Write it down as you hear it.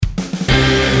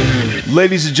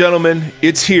Ladies and gentlemen,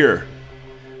 it's here.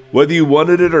 Whether you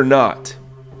wanted it or not.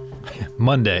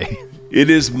 Monday. It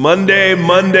is Monday,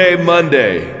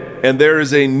 and there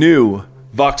is a new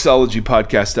Voxology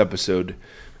podcast episode,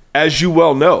 as you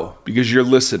well know, because you're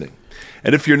listening.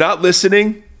 And if you're not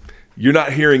listening, you're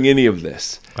not hearing any of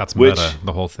this. That's meta,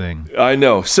 the whole thing. I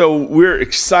know. So we're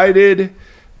excited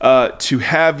to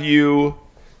have you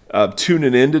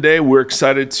tuning in today. We're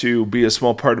excited to be a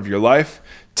small part of your life.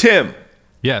 Tim.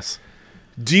 Yes.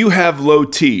 Do you have low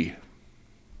T?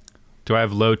 Do I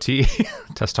have low T?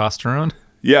 Testosterone?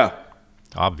 Yeah.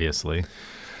 Obviously.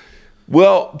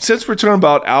 Well, since we're talking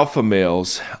about alpha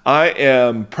males, I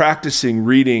am practicing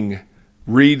reading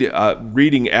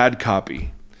ad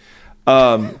copy.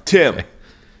 Tim,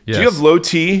 Yes. Do you have low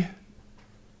T?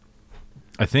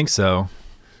 I think so.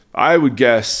 I would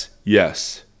guess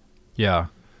yes. Yeah.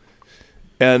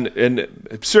 And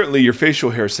certainly your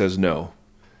facial hair says no,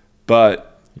 but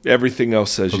everything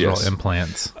else says Those yes. are all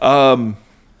implants.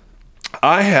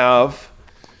 I have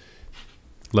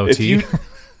Low if T? you-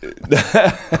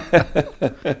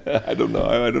 I don't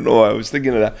know. I was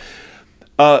thinking of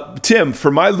that. Tim,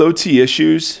 for my low T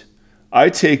issues, I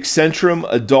take Centrum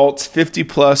Adults 50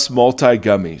 Plus Multi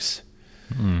Gummies.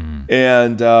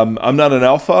 And I'm not an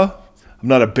alpha. I'm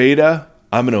not a beta.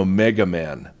 I'm an omega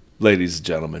man, ladies and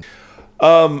gentlemen.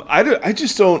 I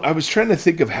just don't. I was trying to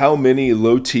think of how many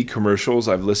low T commercials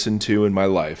I've listened to in my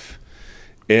life.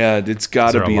 And it's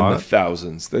got to be in the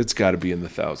thousands. It's got to be in the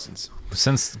thousands.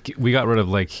 Since we got rid of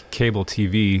like cable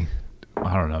TV,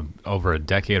 I don't know, over a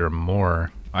decade or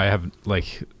more, I have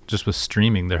like just with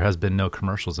streaming, there has been no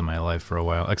commercials in my life for a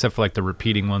while, except for like the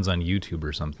repeating ones on YouTube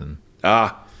or something.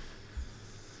 Well,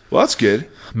 that's good.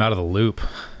 I'm out of the loop.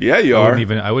 Yeah, you are.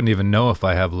 I wouldn't even know if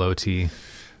I have low T.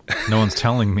 No one's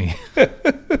telling me.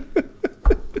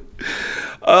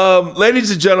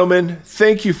 Ladies and gentlemen,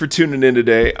 thank you for tuning in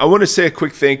today. I want to say a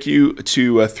quick thank you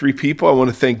to three people. I want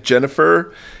to thank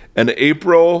Jennifer and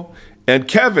April and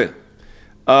Kevin.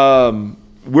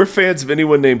 We're fans of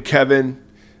anyone named Kevin,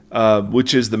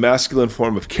 which is the masculine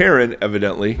form of Karen,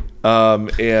 evidently.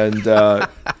 And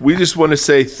we just want to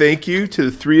say thank you to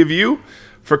the three of you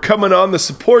for coming on the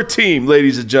support team,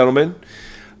 ladies and gentlemen.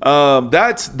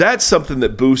 That's something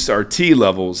that boosts our T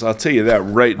levels. I'll tell you that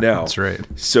right now. That's right.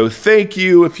 So thank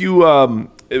you. If you,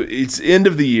 it's end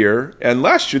of the year, and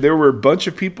last year there were a bunch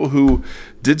of people who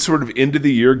did sort of end of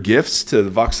the year gifts to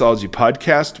the Voxology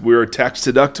podcast. We're tax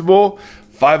deductible,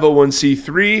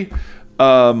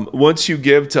 501c3. Once you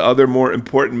give to other more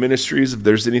important ministries, if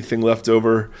there's anything left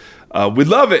over, we'd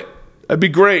love it. That'd be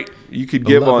great. You could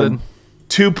give on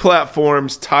two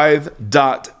platforms,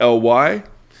 tithe.ly.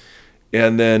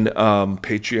 And then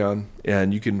Patreon,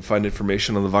 and you can find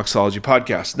information on the Voxology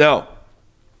podcast. Now,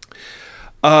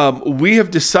 we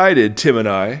have decided, Tim and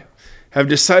I, have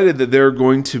decided that we're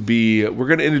going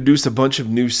to introduce a bunch of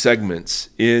new segments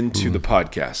into the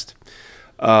podcast.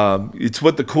 It's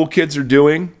what the cool kids are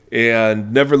doing,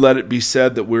 and never let it be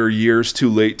said that we're years too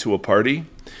late to a party.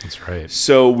 That's right.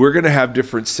 So we're going to have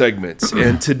different segments,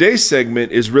 and today's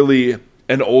segment is really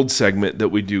an old segment that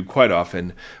we do quite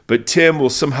often, but Tim will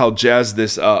somehow jazz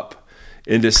this up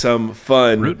into some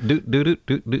fun,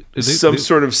 some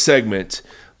sort of segment.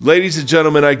 Ladies and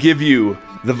gentlemen, I give you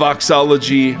the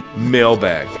Voxology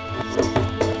mailbag.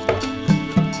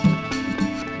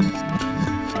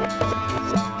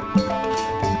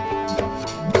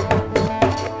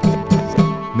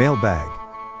 Mailbag.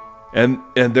 And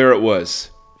there it was.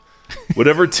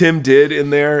 Whatever Tim did in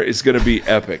there is going to be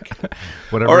epic.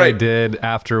 Whatever I did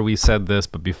after we said this,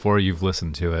 but before you've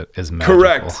listened to it, is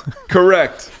magical.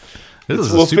 Correct. This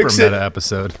is a super meta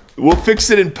episode. We'll fix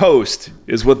it in post,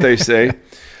 is what they say.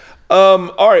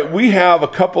 All right, we have a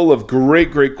couple of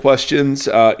great questions,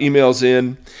 emails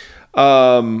in.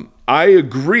 I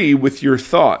agree with your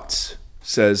thoughts,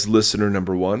 says listener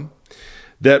number one,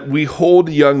 that we hold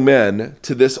young men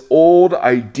to this old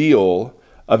ideal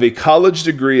of a college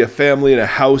degree, a family, and a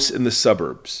house in the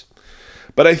suburbs.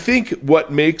 But I think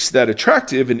what makes that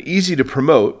attractive and easy to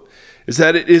promote is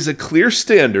that it is a clear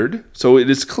standard, so it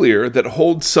is clear, that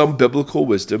holds some biblical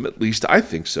wisdom, at least I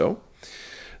think so.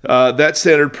 That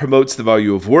standard promotes the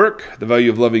value of work, the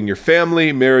value of loving your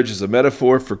family, marriage is a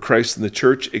metaphor for Christ and the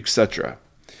church, etc.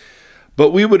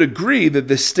 But we would agree that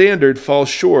this standard falls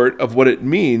short of what it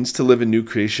means to live in new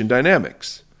creation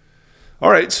dynamics. All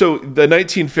right, so the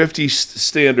 1950s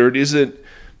standard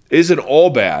isn't all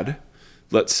bad,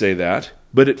 let's say that,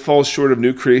 but it falls short of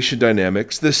new creation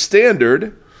dynamics. The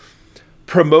standard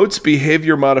promotes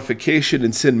behavior modification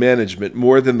and sin management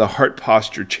more than the heart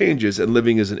posture changes and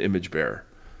living as an image bearer.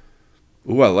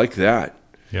 Ooh, I like that.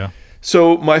 Yeah.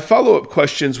 So my follow-up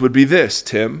questions would be this,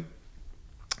 Tim.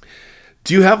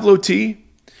 Do you have low T?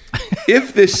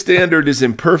 If this standard is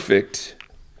imperfect,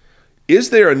 is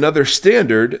there another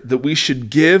standard that we should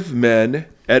give men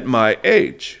at my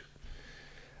age?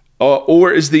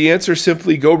 Or is the answer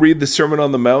simply go read the Sermon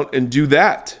on the Mount and do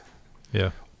that?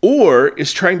 Yeah. Or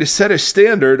is trying to set a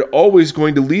standard always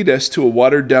going to lead us to a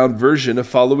watered-down version of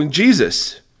following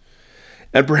Jesus?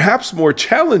 And perhaps more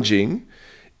challenging,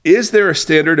 is there a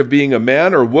standard of being a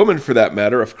man or woman, for that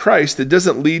matter, of Christ that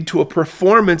doesn't lead to a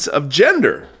performance of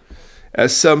gender,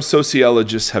 as some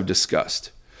sociologists have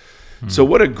discussed? So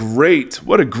what a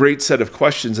great set of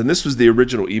questions. And this was the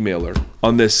original emailer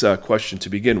on this question to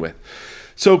begin with.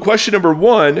 So question number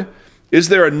one, is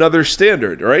there another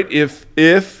standard? All right. If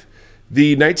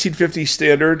the 1950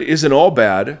 standard isn't all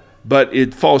bad, but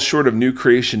it falls short of new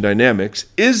creation dynamics,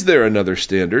 is there another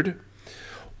standard?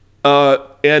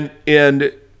 Or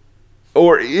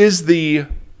is the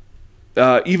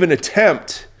even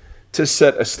attempt to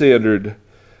set a standard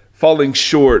falling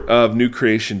short of new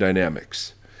creation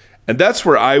dynamics? And that's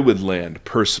where I would land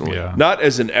personally, not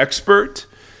as an expert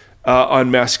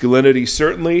on masculinity,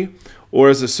 certainly, or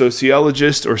as a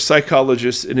sociologist or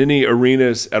psychologist in any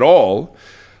arenas at all.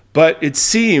 But it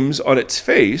seems on its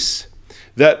face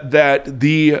that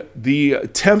the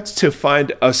attempt to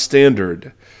find a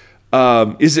standard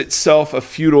is itself a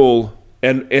futile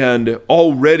and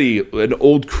already an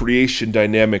old creation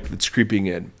dynamic that's creeping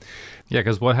in. Yeah,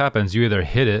 because what happens? You either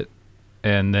hit it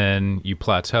and then you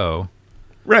plateau.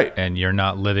 Right. And you're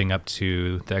not living up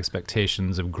to the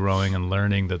expectations of growing and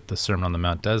learning that the Sermon on the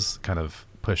Mount does kind of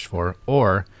push for.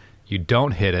 Or you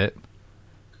don't hit it,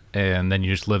 and then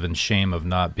you just live in shame of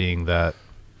not being that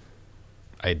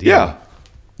ideal. Yeah.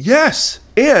 Yes.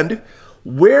 And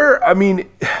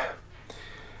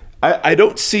I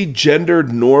don't see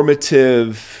gendered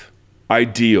normative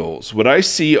ideals. What I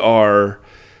see are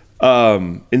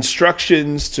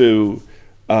instructions to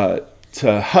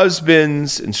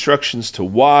husbands, instructions to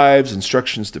wives,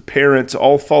 instructions to parents,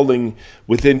 all falling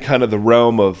within kind of the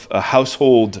realm of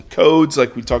household codes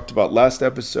like we talked about last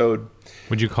episode.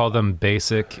 Would you call them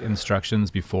basic instructions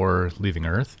before leaving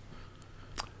Earth?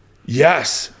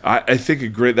 Yes. I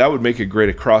think that would make a great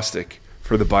acrostic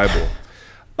for the Bible.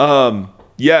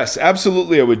 Yes,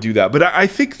 absolutely I would do that. But I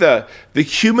think the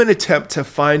human attempt to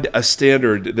find a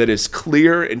standard that is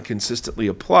clear and consistently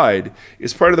applied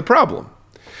is part of the problem.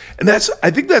 And I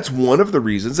think that's one of the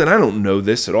reasons, and I don't know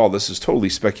this at all, this is totally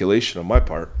speculation on my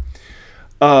part,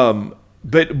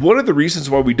 but one of the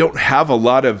reasons why we don't have a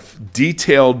lot of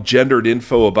detailed gendered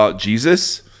info about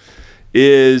Jesus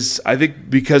is, I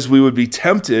think, because we would be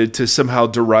tempted to somehow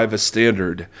derive a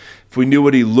standard. If we knew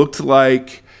what he looked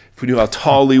like, if we knew how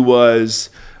tall he was,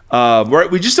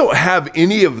 right? We just don't have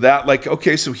any of that. Like,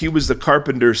 okay, so he was the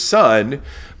carpenter's son,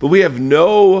 but we have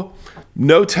no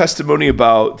testimony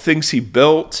about things he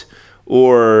built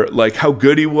or like how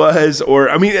good he was, or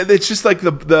it's just like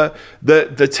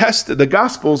the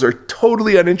Gospels are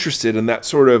totally uninterested in that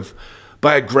sort of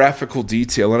biographical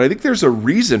detail. And I think there's a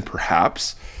reason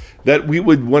perhaps that we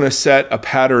would want to set a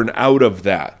pattern out of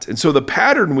that. And so the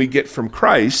pattern we get from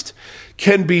Christ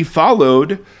can be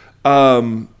followed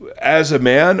as a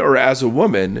man or as a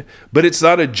woman, but it's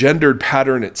not a gendered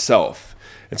pattern itself.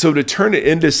 And so to turn it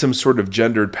into some sort of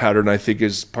gendered pattern, I think,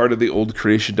 is part of the old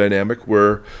creation dynamic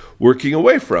we're working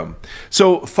away from.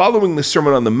 So following the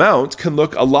Sermon on the Mount can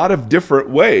look a lot of different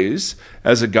ways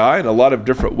as a guy and a lot of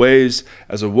different ways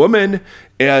as a woman,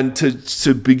 and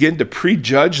to begin to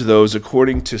prejudge those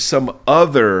according to some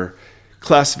other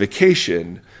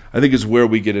classification, I think is where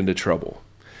we get into trouble.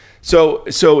 So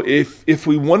if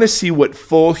we want to see what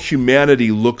full humanity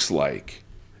looks like,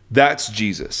 that's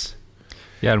Jesus.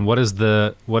 Yeah, and what is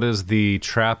the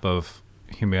trap of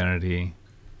humanity,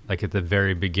 like at the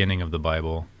very beginning of the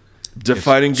Bible?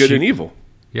 Defining good and evil.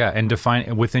 Yeah, and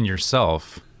define within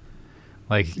yourself.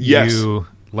 Like yes.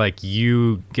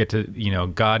 you get to,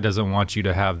 God doesn't want you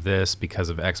to have this because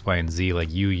of X, Y, and Z,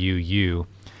 like you.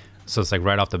 So it's like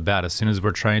right off the bat, as soon as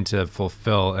we're trying to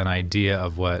fulfill an idea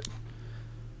of what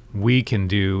we can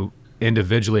do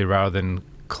individually rather than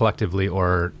collectively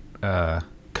or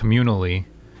communally,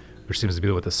 which seems to be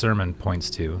what the sermon points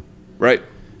to. Right.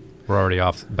 We're already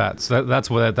off the bat. So that's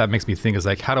what that makes me think is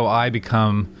like, how do I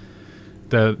become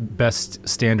the best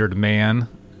standard man?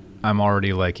 I'm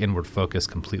already like inward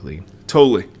focused completely.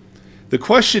 Totally. The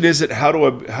question isn't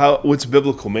what's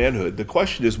biblical manhood? The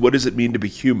question is, what does it mean to be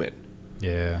human?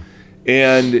 Yeah.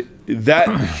 And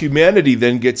that humanity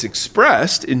then gets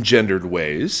expressed in gendered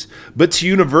ways, but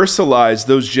to universalize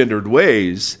those gendered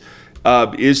ways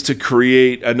is to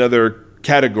create another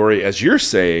category, as you're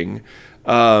saying,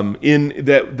 in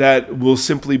that will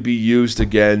simply be used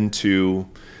again to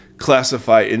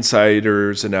classify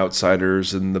insiders and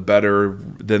outsiders and the better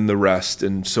than the rest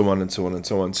and so on and so on and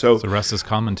so on. So The rest is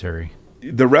commentary.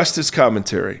 the rest is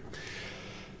commentary.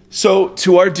 So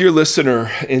to our dear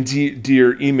listener and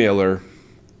dear emailer,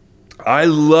 I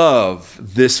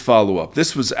love this follow-up.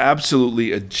 This was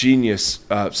absolutely a genius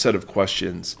set of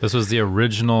questions. This was the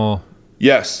original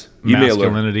Yes, emailer.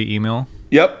 masculinity email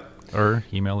Yep, or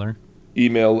emailer.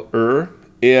 emailer.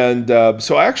 And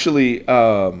so actually,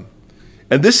 and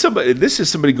this is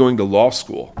somebody going to law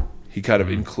school. He kind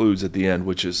of includes at the end,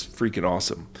 which is freaking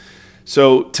awesome.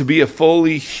 So to be a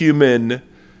fully human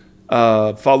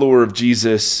follower of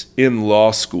Jesus in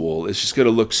law school is just going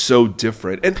to look so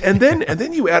different. And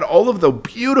then you add all of the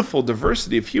beautiful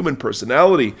diversity of human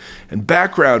personality and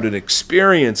background and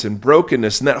experience and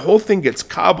brokenness, and that whole thing gets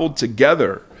cobbled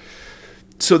together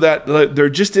so that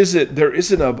there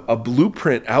isn't a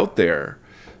blueprint out there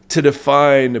to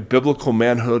define biblical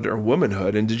manhood or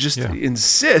womanhood, and to just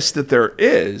insist that there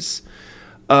is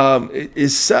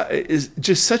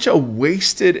just such a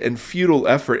wasted and futile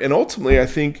effort. And ultimately, I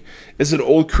think, is an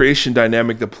old creation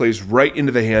dynamic that plays right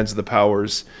into the hands of the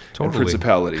powers and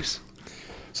principalities.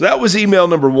 So that was email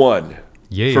number 1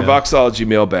 for Voxology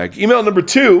Mailbag. Email number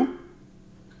 2,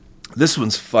 this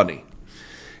one's funny.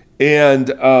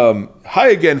 And hi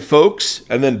again, folks,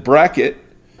 and then bracket,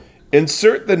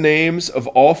 insert the names of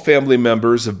all family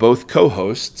members of both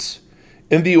co-hosts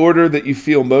in the order that you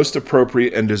feel most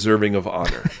appropriate and deserving of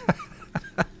honor.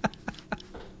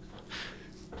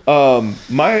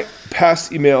 My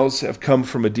past emails have come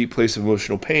from a deep place of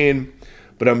emotional pain,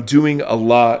 but I'm doing a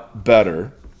lot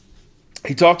better.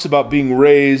 He talks about being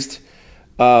raised,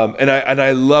 and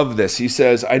I love this. He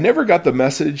says, I never got the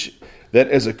message that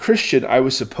as a Christian, I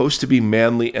was supposed to be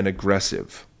manly and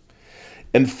aggressive.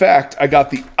 In fact, I got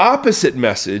the opposite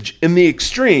message in the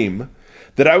extreme,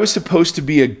 that I was supposed to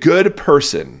be a good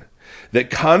person, that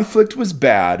conflict was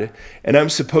bad, and I'm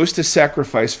supposed to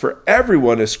sacrifice for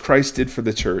everyone as Christ did for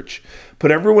the church, put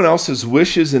everyone else's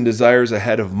wishes and desires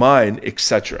ahead of mine,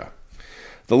 etc.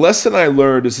 The lesson I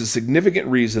learned is a significant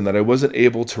reason that I wasn't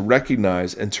able to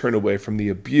recognize and turn away from the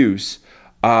abuse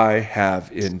I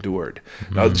have endured.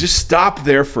 Now, just stop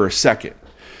there for a second.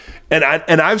 And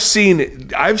I've seen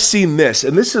this,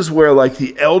 and this is where like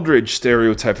the Eldridge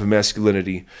stereotype of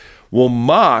masculinity will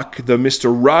mock the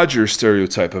Mr. Rogers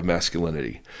stereotype of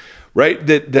masculinity, right?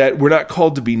 That we're not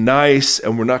called to be nice,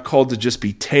 and we're not called to just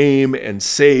be tame and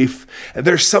safe. And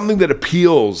there's something that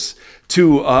appeals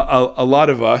to a lot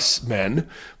of us men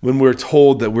when we're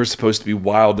told that we're supposed to be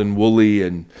wild and woolly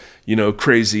and, you know,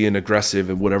 crazy and aggressive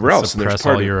and whatever else. And Suppress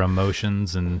all your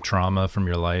emotions and trauma from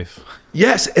your life.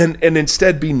 Yes, and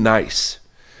instead be nice.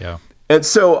 Yeah. And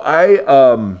so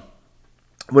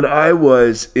when I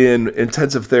was in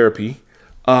intensive therapy,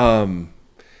 the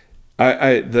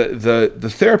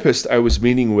therapist I was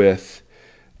meeting with,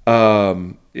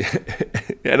 and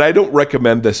I don't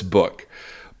recommend this book,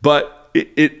 but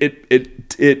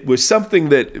it was something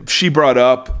that she brought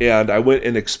up, and I went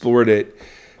and explored it.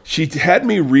 She had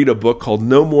me read a book called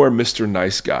No More Mr.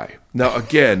 Nice Guy. Now,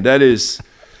 again,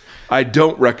 I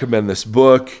don't recommend this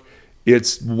book.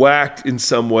 It's whacked in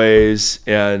some ways,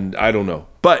 and I don't know.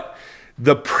 But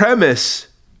the premise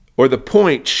or the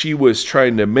point she was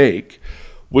trying to make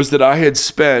was that I had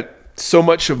spent so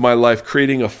much of my life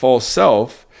creating a false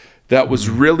self that was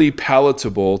really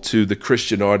palatable to the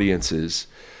Christian audiences.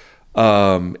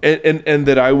 And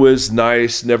that I was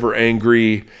nice, never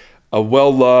angry,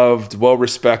 well-loved,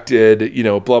 well-respected, you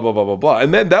know, blah, blah, blah, blah, blah.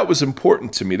 And then that was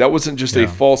important to me. That wasn't just a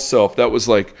false self. That was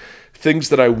like things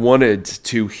that I wanted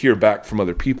to hear back from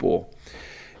other people.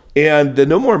 And the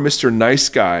No More Mr. Nice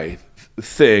Guy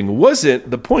thing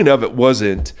wasn't, the point of it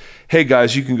wasn't, hey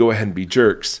guys, you can go ahead and be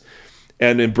jerks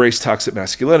and embrace toxic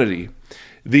masculinity.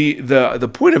 The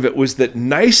point of it was that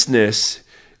niceness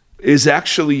is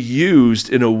actually used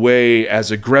in a way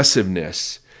as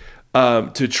aggressiveness,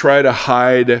 to try to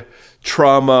hide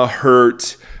trauma,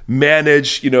 hurt,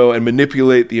 manage, you know, and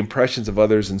manipulate the impressions of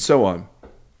others and so on.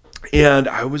 And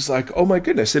I was like, oh my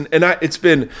goodness. And it's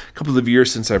been a couple of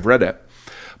years since I've read it.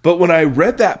 But when I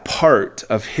read that part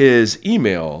of his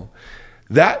email,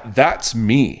 that's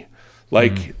me.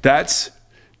 Like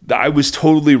I was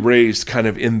totally raised kind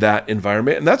of in that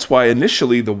environment. And that's why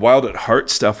initially the Wild at Heart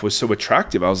stuff was so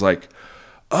attractive. I was like,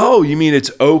 oh, you mean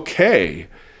it's okay,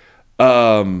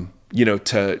 you know,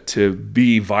 to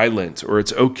be violent, or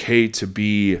it's okay to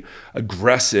be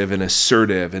aggressive and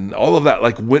assertive, and all of that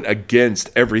like went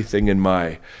against everything in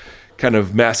my kind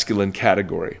of masculine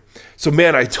category. So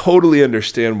man, I totally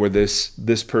understand where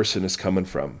this person is coming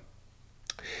from.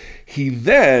 he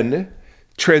then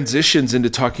transitions into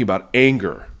talking about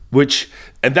anger,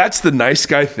 and that's the nice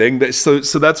guy thing. So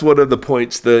that's one of the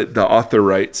points that the author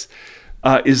writes,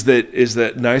 is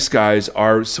that nice guys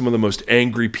are some of the most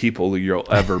angry people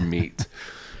you'll ever meet.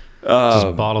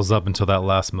 Just bottles up until that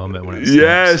last moment when it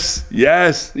snaps.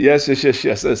 Yes.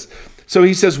 So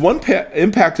he says, one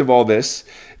impact of all this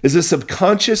is a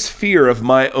subconscious fear of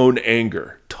my own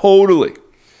anger. Totally.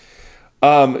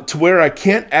 To where I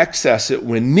can't access it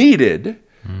when needed,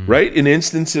 right? In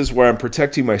instances where I'm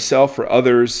protecting myself or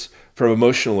others from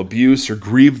emotional abuse or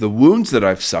grieve the wounds that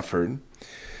I've suffered.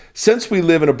 Since we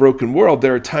live in a broken world,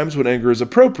 there are times when anger is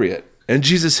appropriate. And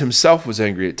Jesus himself was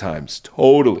angry at times.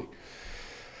 Totally.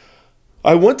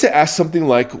 I want to ask something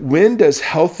like, when does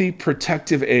healthy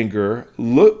protective anger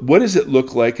look? What does it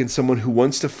look like in someone who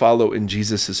wants to follow in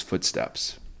Jesus's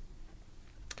footsteps?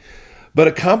 But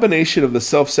a combination of the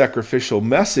self-sacrificial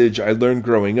message I learned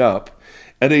growing up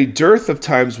and a dearth of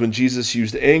times when Jesus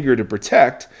used anger to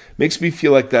protect makes me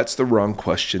feel like that's the wrong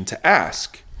question to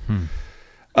ask.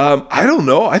 I don't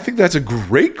know. I think that's a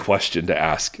great question to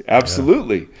ask.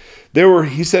 Absolutely. Yeah.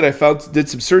 He said, did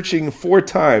some searching 4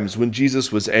 times when Jesus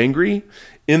was angry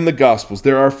in the Gospels.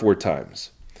 There are 4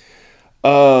 times.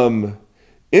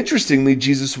 Interestingly,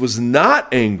 Jesus was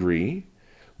not angry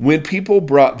when people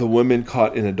brought the woman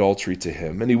caught in adultery to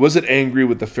him, and he wasn't angry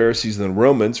with the Pharisees and the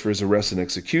Romans for his arrest and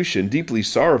execution, deeply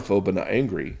sorrowful but not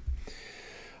angry.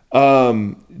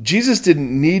 Jesus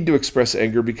didn't need to express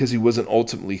anger because he wasn't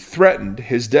ultimately threatened.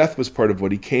 His death was part of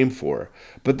what he came for.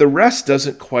 But the rest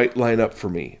doesn't quite line up for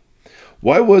me.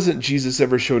 Why wasn't Jesus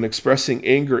ever shown expressing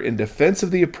anger in defense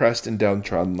of the oppressed and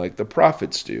downtrodden like the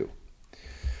prophets do?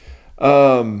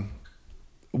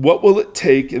 What will it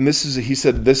take, and he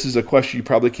said this is a question you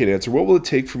probably can't answer, what will it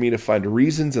take for me to find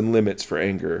reasons and limits for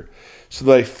anger so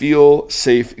that I feel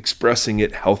safe expressing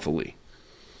it healthily?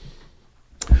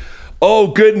 Oh,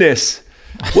 goodness.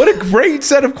 What a great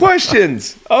set of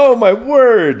questions. Oh, my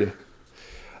word.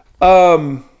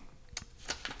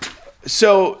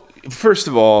 So, first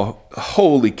of all,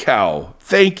 holy cow,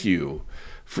 thank you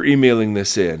for emailing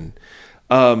this in.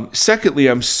 Secondly,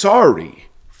 I'm sorry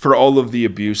for all of the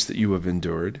abuse that you have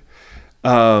endured,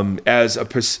 as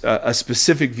a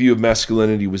specific view of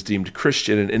masculinity was deemed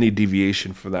Christian, and any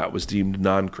deviation from that was deemed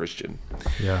non-Christian.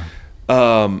 Yeah.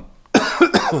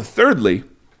 Thirdly,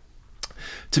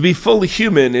 to be fully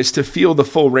human is to feel the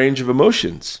full range of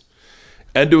emotions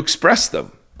and to express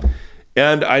them.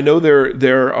 And I know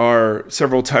there are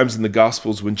several times in the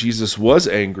Gospels when Jesus was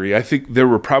angry. I think there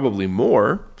were probably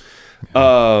more.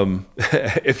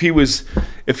 If he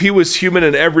was human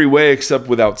in every way except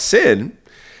without sin,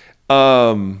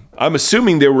 I'm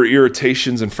assuming there were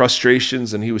irritations and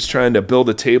frustrations, and he was trying to build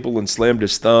a table and slammed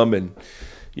his thumb and,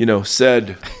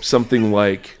 said something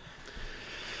like,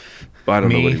 I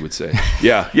don't know what he would say.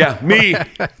 Yeah, me.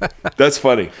 That's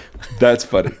funny.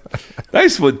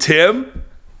 Nice one, Tim.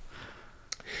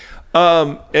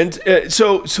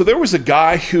 So there was a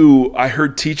guy who I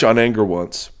heard teach on anger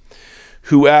once,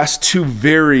 who asked 2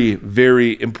 very,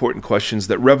 very important questions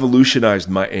that revolutionized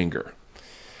my anger.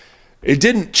 It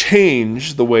didn't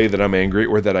change the way that I'm angry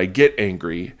or that I get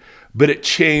angry, but it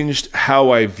changed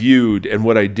how I viewed and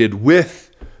what I did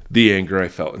with the anger I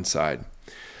felt inside.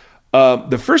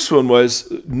 The first one was,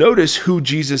 notice who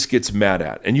Jesus gets mad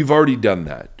at. And you've already done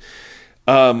that.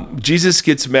 Jesus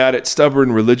gets mad at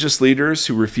stubborn religious leaders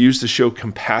who refuse to show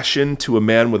compassion to a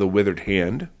man with a withered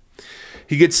hand.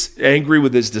 He gets angry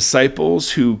with his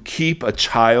disciples who keep a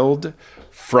child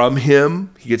from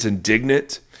him. He gets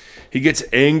indignant. He gets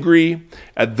angry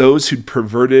at those who'd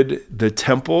perverted the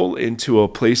temple into a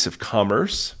place of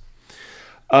commerce.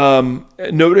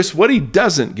 Notice what he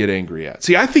doesn't get angry at.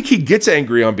 See, I think he gets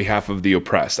angry on behalf of the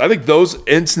oppressed. I think those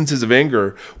instances of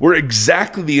anger were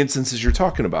exactly the instances you're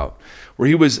talking about, where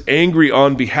he was angry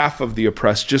on behalf of the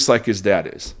oppressed, just like his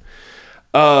dad is.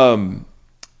 So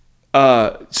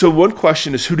one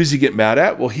question is, who does he get mad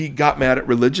at? Well, he got mad at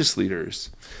religious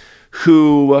leaders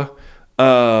who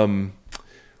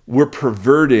were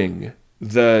perverting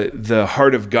the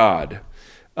heart of God,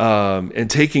 and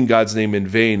taking God's name in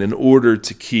vain in order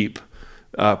to keep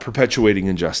perpetuating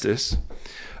injustice.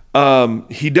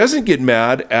 He doesn't get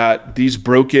mad at these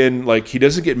he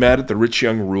doesn't get mad at the rich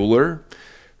young ruler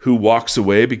who walks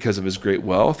away because of his great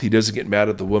wealth. He doesn't get mad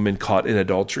at the woman caught in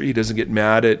adultery. He doesn't get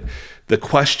mad at the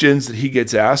questions that he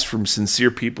gets asked from sincere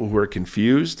people who are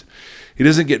confused. He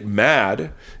doesn't get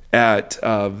mad at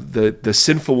the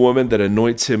sinful woman that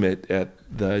anoints him at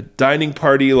the dining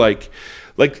party. Like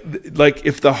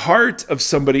if the heart of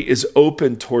somebody is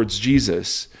open towards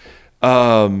Jesus,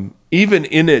 even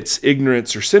in its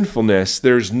ignorance or sinfulness,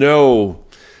 there's no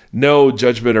no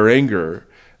judgment or anger,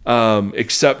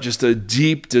 except just a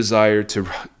deep desire to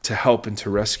help and to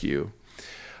rescue.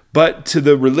 But to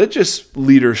the religious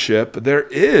leadership, there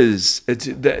is,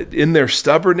 in their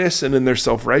stubbornness and in their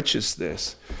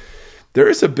self-righteousness, there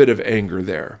is a bit of anger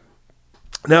there.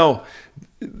 Now,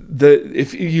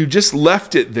 if you just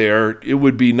left it there, it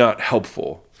would be not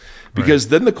helpful, because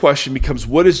then the question becomes,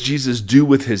 what does Jesus do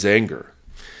with his anger?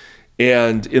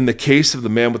 And in the case of the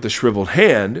man with the shriveled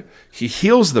hand, he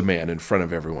heals the man in front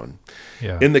of everyone.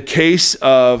 Yeah. In the case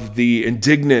of the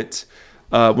indignant,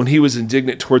 when he was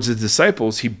indignant towards his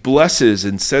disciples, he blesses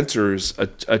and censors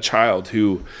a child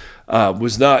who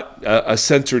was not a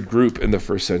censored group in the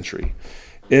first century.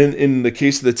 In the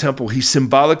case of the temple, he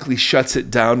symbolically shuts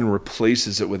it down and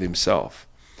replaces it with himself.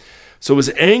 So his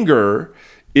anger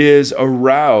is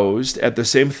aroused at the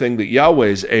same thing that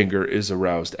Yahweh's anger is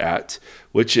aroused at,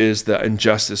 which is the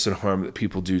injustice and harm that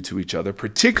people do to each other,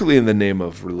 particularly in the name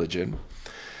of religion.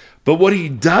 But what he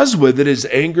does with it is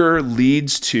anger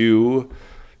leads to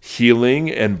healing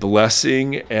and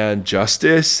blessing and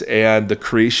justice and the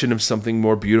creation of something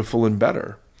more beautiful and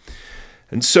better.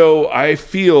 And so I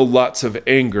feel lots of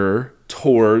anger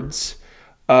towards,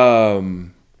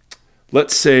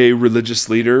 let's say, religious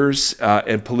leaders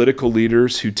and political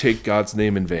leaders who take God's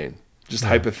name in vain, just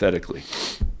hypothetically.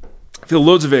 I feel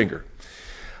loads of anger.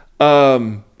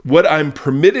 What I'm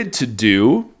permitted to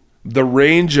do, the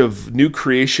range of new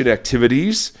creation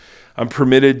activities, I'm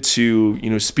permitted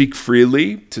to, speak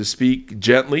freely, to speak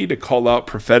gently, to call out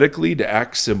prophetically, to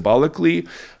act symbolically.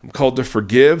 I'm called to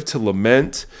forgive, to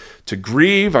lament, to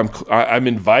grieve. I'm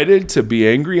invited to be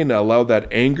angry and allow that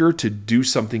anger to do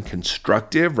something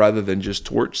constructive rather than just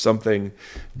torch something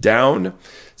down.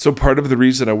 So part of the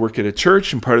reason I work at a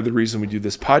church and part of the reason we do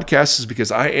this podcast is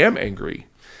because I am angry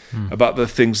about the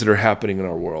things that are happening in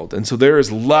our world. And so there is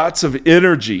lots of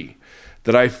energy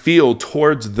that I feel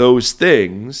towards those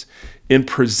things in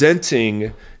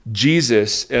presenting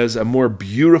Jesus as a more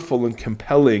beautiful and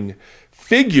compelling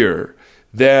figure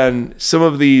than some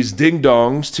of these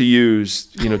ding-dongs, to use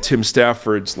Tim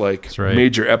Stafford's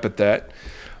major epithet,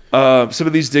 some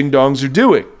of these ding-dongs are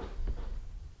doing.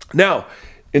 Now,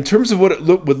 in terms of what it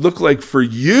would look like for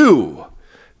you,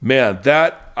 man,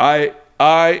 that I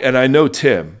know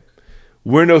Tim,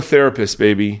 we're no therapists,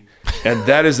 baby. And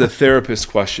that is a therapist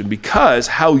question, because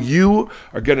how you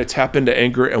are going to tap into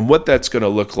anger and what that's going to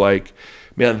look like,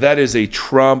 man, that is a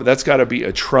trauma. That's got to be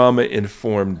a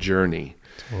trauma-informed journey.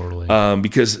 Totally.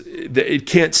 Because it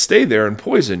can't stay there and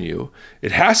poison you.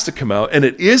 It has to come out, and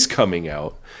it is coming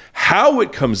out. How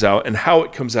it comes out and how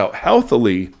it comes out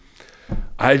healthily,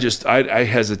 I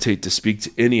hesitate to speak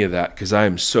to any of that because I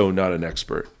am so not an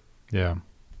expert. Yeah.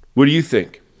 What do you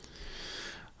think?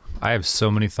 I have so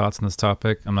many thoughts on this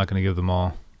topic. I'm not going to give them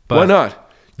all. But, why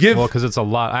not? Well, because it's a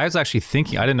lot. I was actually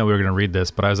thinking, I didn't know we were going to read this,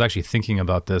 but I was actually thinking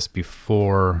about this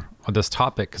before this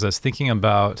topic, because I was thinking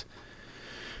about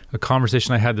a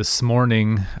conversation I had this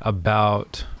morning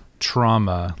about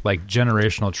trauma, like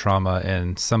generational trauma,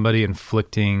 and somebody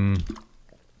inflicting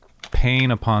pain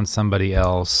upon somebody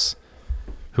else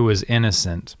who is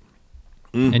innocent.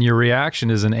 And your reaction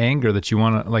is an anger that you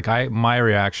want to, my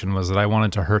reaction was that I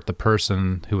wanted to hurt the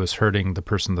person who was hurting the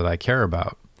person that I care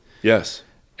about. Yes.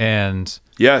 And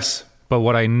yes. But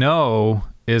what I know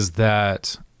is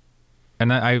that,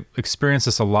 and I experienced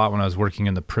this a lot when I was working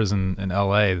in the prison in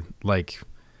LA,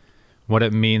 what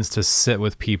it means to sit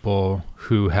with people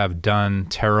who have done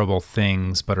terrible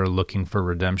things but are looking for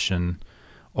redemption,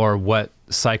 or what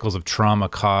cycles of trauma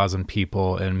cause in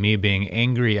people, and me being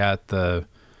angry at the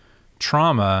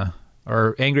trauma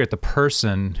or angry at the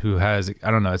person who has, I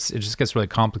don't know, it just gets really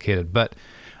complicated. But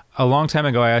a long time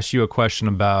ago, I asked you a question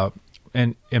about,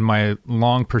 in my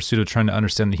long pursuit of trying to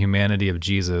understand the humanity of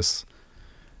Jesus,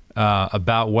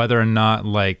 about whether or not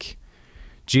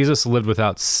Jesus lived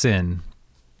without sin,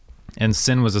 and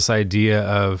sin was this idea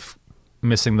of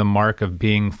missing the mark of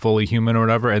being fully human or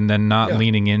whatever, and then not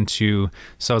leaning into.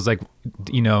 So I was like,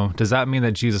 does that mean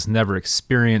that Jesus never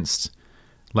experienced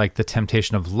the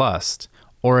temptation of lust?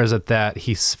 Or is it that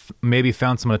he maybe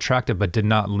found someone attractive but did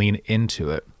not lean into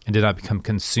it and did not become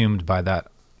consumed by that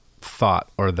thought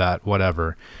or that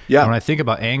whatever? Yeah. When I think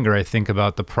about anger, I think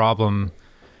about the problem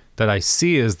that I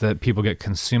see is that people get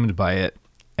consumed by it,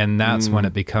 and that's when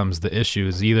it becomes the issue.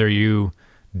 Is either you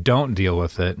don't deal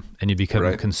with it and you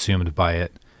become consumed by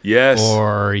it, yes,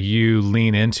 or you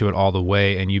lean into it all the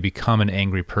way and you become an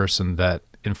angry person that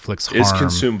inflicts harm. Is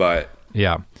consumed by it.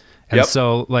 Yeah. And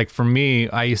so, for me,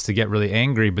 I used to get really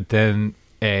angry, but then,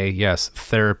 yes,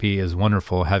 therapy is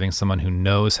wonderful. Having someone who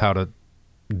knows how to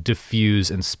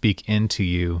diffuse and speak into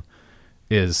you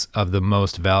is of the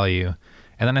most value.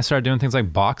 And then I started doing things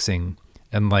like boxing,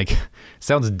 and like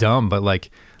sounds dumb, but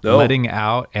like No. letting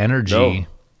out energy, No.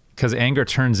 because anger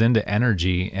turns into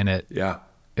energy, and it Yeah.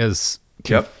 can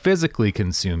Yep. physically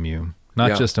consume you,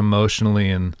 not Yeah. just emotionally.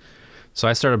 And so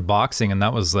I started boxing, and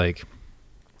that was like,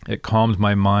 it calmed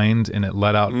my mind and it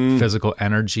let out physical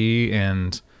energy.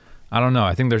 And I don't know,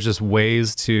 I think there's just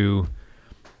ways to,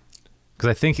 because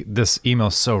I think this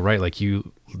email's so right. Like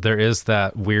there is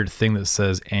that weird thing that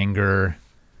says anger,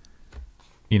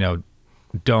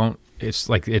 it's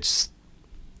like, it's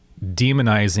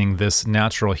demonizing this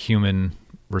natural human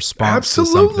response to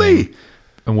Absolutely. something.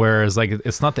 And whereas like,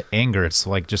 it's not the anger, it's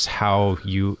like just how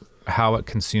it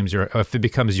consumes if it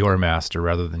becomes your master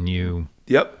rather than you,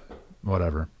 Yep.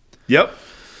 whatever. Yep.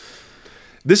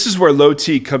 This is where low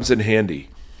T comes in handy.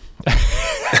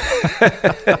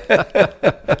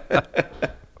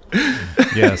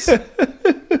 Yes.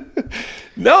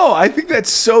 No, I think that's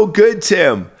so good,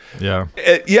 Tim. Yeah.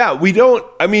 Yeah, we don't.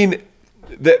 I mean,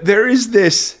 there is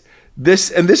this,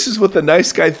 and this is what the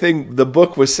nice guy thing, the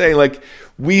book was saying. Like,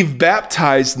 we've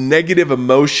baptized negative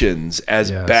emotions as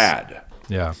Yes. bad,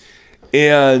 Yeah.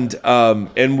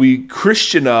 and we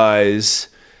Christianize,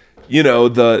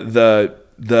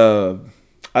 the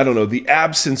I don't know, the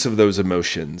absence of those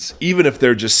emotions, even if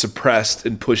they're just suppressed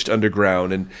and pushed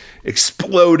underground and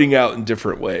exploding out in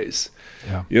different ways.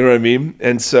 Yeah. You know what I mean?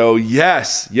 And so,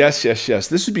 yes.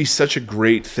 This would be such a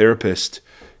great therapist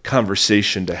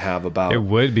conversation to have about. It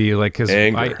would be like, cause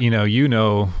Anger.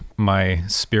 my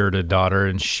spirited daughter,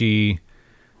 and she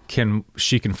can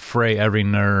fray every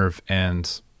nerve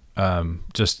and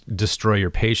just destroy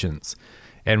your patience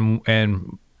and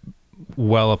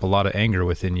well up a lot of anger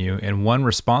within you. And one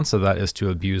response to that is to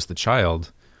abuse the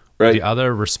child. Right. The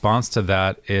other response to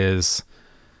that is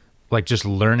like just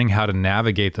learning how to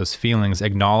navigate those feelings,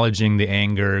 acknowledging the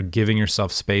anger, giving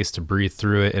yourself space to breathe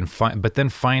through it, but then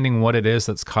finding what it is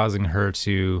that's causing her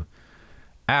to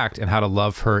act and how to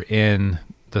love her in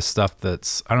the stuff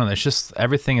that's, I don't know, it's just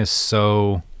everything is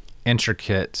so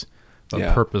intricate but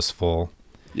Yeah. purposeful.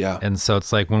 Yeah. And so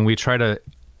it's like when we try to,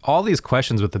 all these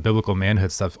questions with the biblical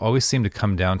manhood stuff always seem to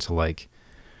come down to like,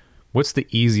 what's the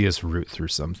easiest route through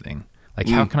something? Like,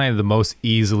 how can I the most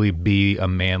easily be a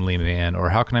manly man? Or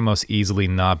how can I most easily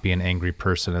not be an angry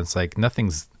person? It's like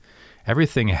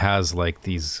everything has like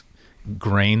these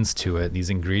grains to it,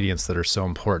 these ingredients that are so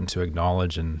important to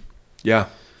acknowledge. And Yeah.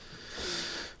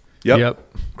 Yep.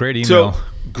 Great email. So,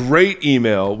 great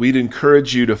email. We'd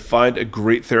encourage you to find a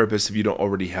great therapist if you don't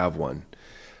already have one.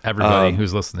 Everybody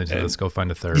who's listening to this, go find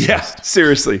a therapist. Yeah,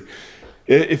 seriously.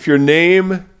 If your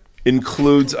name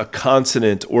includes a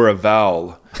consonant or a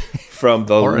vowel from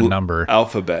the Or a number.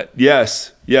 alphabet,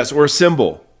 yes, or a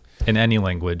symbol In any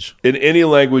language. in any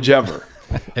language ever.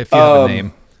 If you have a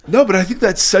name. No, but I think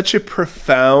that's such a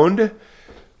profound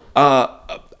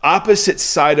opposite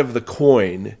side of the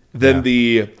coin than Yeah.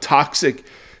 the toxic.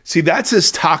 See, that's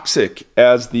as toxic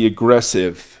as the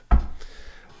aggressive,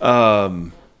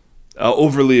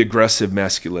 overly aggressive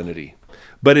masculinity.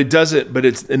 But it doesn't. But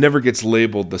it never gets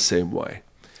labeled the same way.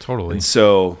 Totally.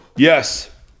 So yes.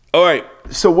 All right.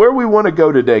 So where we want to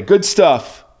go today? Good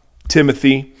stuff,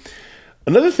 Timothy.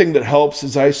 Another thing that helps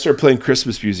is I started playing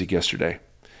Christmas music yesterday.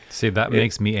 See, that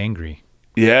makes me angry.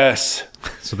 Yes.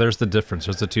 So there's the difference.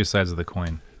 There's the two sides of the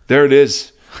coin. There it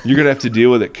is. You're going to have to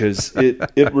deal with it because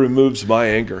it removes my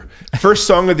anger. First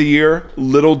song of the year,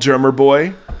 Little Drummer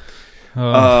Boy.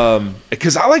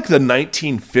 Because I like the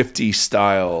 1950s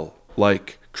style,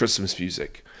 like Christmas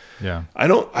music. Yeah. I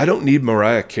don't need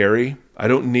Mariah Carey. I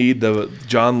don't need the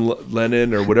John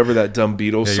Lennon or whatever that dumb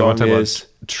Beatles You song want to talk is.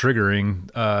 about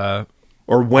triggering.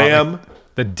 Or Wham.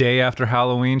 The day after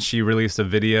Halloween, she released a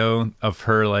video of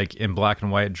her like in black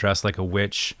and white, dressed like a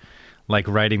witch, like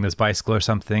riding this bicycle or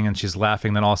something, and she's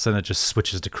laughing. Then all of a sudden, it just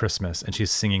switches to Christmas, and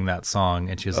she's singing that song,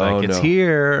 and she's like, "It's no.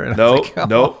 here." And I No, was like, "Come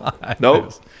no, on." no. It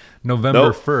was November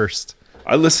Nope. 1st.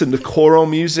 I listen to choral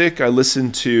music. I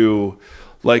listen to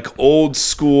like old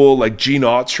school, like Gene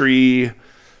Autry,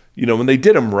 when they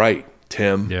did them right,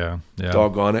 Tim. Yeah.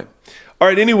 Doggone it. All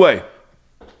right. Anyway,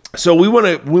 so we want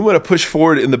to push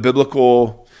forward in the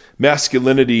biblical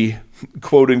masculinity,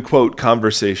 quote unquote,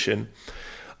 conversation,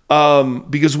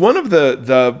 because one of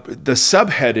the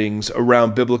subheadings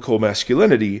around biblical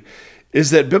masculinity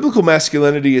is that biblical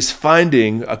masculinity is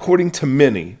finding, according to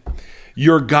many,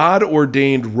 your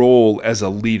God-ordained role as a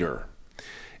leader.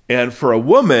 And for a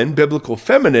woman, biblical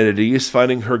femininity is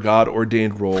finding her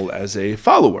God-ordained role as a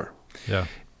follower. Yeah.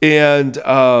 And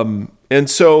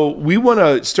so we want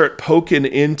to start poking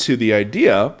into the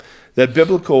idea that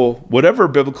whatever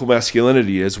biblical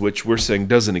masculinity is, which we're saying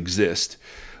doesn't exist,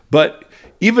 but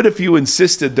even if you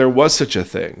insisted there was such a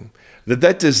thing,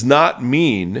 that does not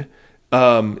mean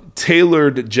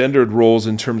tailored gendered roles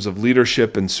in terms of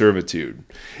leadership and servitude.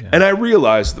 Yeah. And I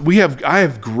realize that I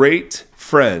have great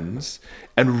friends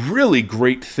and really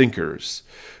great thinkers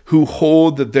who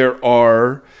hold that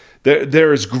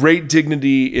there is great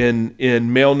dignity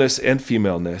in maleness and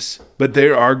femaleness, but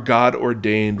there are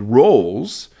God-ordained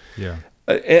roles. Yeah.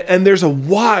 And there's a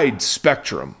wide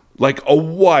spectrum, like a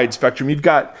wide spectrum. You've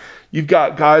got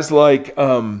guys like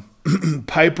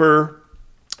Piper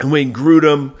and Wayne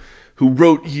Grudem, who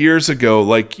wrote years ago,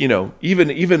 like,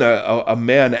 even a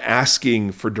man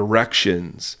asking for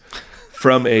directions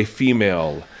from a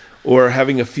female or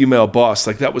having a female boss,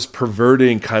 like that was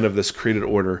perverting kind of this created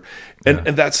order.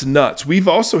 And that's nuts. We've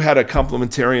also had a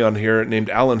complementarian here named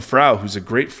Alan Frau, who's a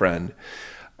great friend,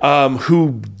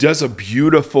 who does a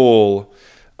beautiful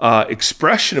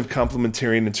expression of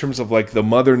complementarian in terms of like the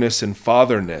motherness and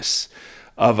fatherness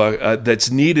of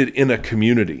that's needed in a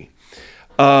community.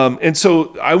 And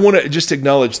so I want to just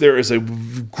acknowledge there is a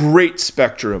great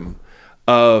spectrum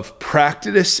of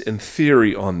practice and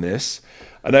theory on this.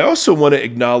 And I also want to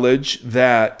acknowledge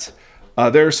that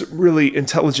there are some really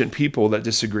intelligent people that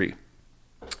disagree.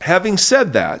 Having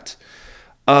said that,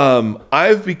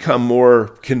 I've become more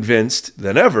convinced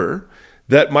than ever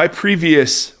that my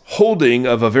previous holding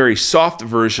of a very soft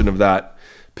version of that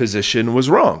position was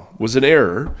wrong, was an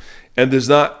error, and does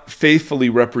not faithfully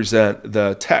represent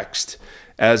the text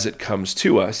as it comes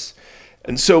to us.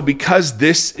 And so because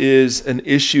this is an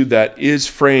issue that is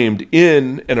framed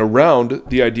in and around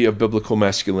the idea of biblical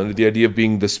masculinity, the idea of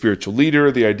being the spiritual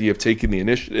leader, the idea of taking the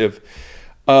initiative,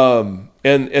 and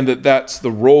that's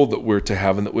the role that we're to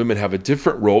have, and that women have a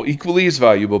different role, equally as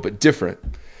valuable, but different.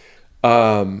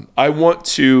 I want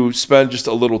to spend just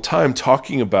a little time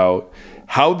talking about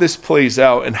how this plays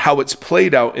out and how it's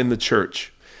played out in the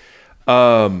church.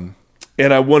 And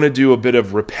I want to do a bit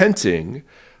of repenting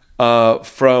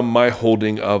from my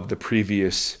holding of the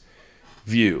previous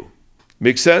view.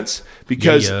 Make sense?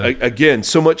 Because again,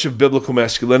 so much of biblical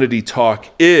masculinity talk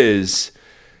is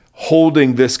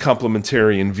holding this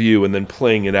complementarian view and then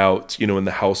playing it out, in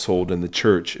the household and the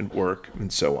church and work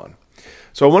and so on.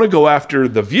 So I want to go after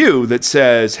the view that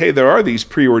says, hey, there are these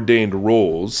preordained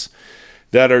roles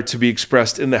that are to be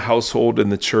expressed in the household, in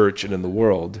the church, and in the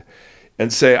world,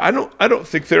 and say, I don't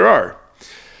think there are.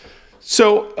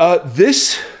 So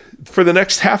for the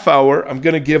next half hour, I'm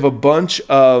going to give a bunch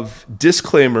of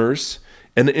disclaimers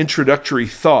and introductory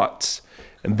thoughts,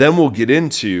 and then we'll get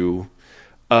into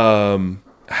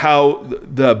how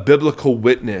the biblical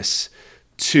witness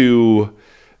to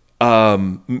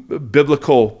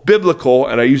biblical,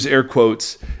 and I use air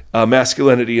quotes,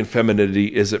 masculinity and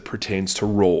femininity as it pertains to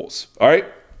roles. All right?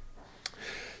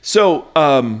 So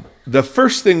the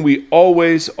first thing we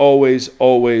always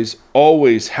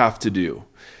have to do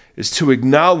is to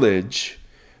acknowledge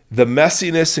the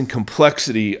messiness and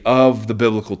complexity of the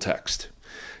biblical text.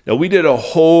 Now, we did a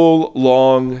whole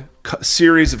long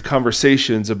series of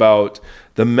conversations about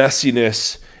the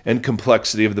messiness and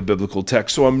complexity of the biblical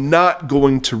text, so I'm not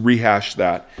going to rehash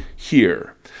that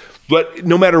here. But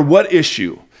no matter what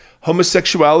issue,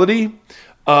 homosexuality,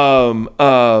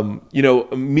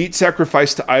 meat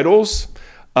sacrifice to idols,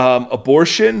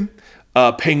 abortion,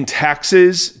 paying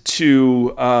taxes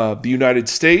to the United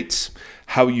States,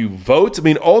 how you vote. I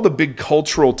mean, all the big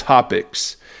cultural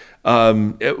topics.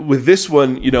 With this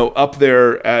one, up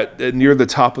there at near the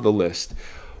top of the list,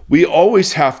 we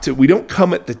always have to. We don't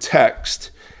come at the text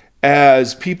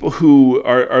as people who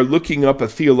are looking up a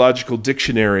theological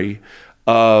dictionary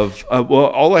of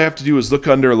all I have to do is look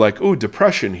under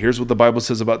depression. Here's what the Bible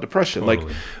says about depression. Totally.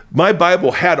 Like my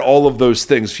Bible had all of those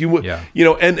things.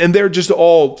 And they're just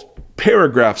all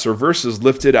paragraphs or verses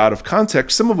lifted out of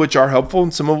context, some of which are helpful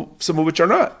and some of which are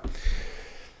not.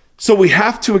 So we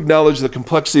have to acknowledge the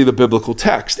complexity of the biblical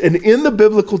text. And in the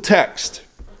biblical text,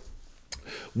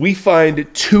 we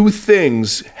find two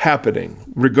things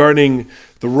happening regarding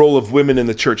the role of women in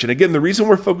the church. And again, the reason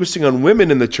we're focusing on women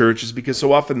in the church is because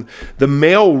so often the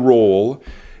male role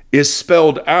is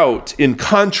spelled out in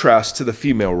contrast to the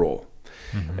female role.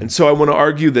 Mm-hmm. And so I want to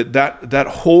argue that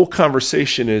whole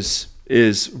conversation is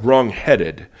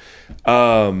wrong-headed.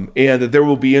 And that there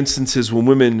will be instances when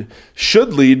women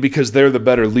should lead because they're the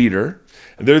better leader.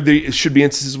 And there should be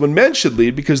instances when men should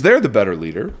lead because they're the better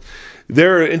leader.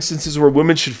 There are instances where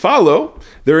women should follow.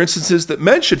 There are instances that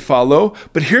men should follow.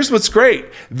 But here's what's great.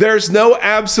 There's no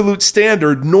absolute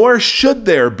standard, nor should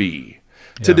there be,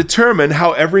 to determine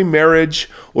how every marriage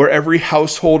or every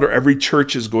household or every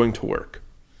church is going to work.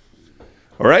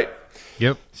 All right?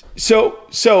 Yep.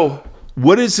 So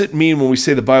what does it mean when we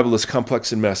say the Bible is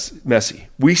complex and messy?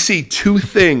 We see two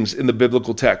things in the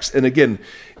biblical text. And again,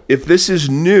 if this is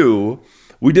new,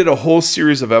 we did a whole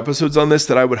series of episodes on this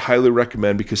that I would highly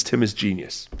recommend because Tim is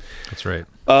genius. That's right.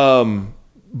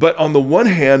 But on the one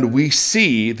hand, we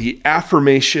see the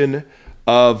affirmation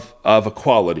of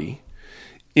equality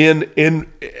in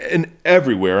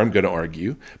everywhere, I'm going to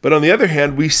argue. But on the other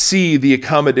hand, we see the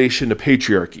accommodation to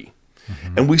patriarchy.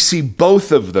 Mm-hmm. And we see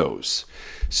both of those.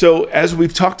 So as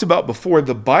we've talked about before,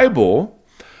 the Bible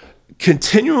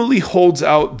continually holds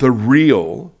out the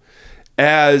real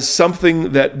as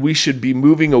something that we should be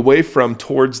moving away from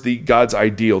towards the God's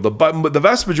ideal. The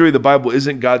vast majority of the Bible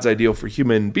isn't God's ideal for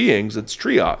human beings. It's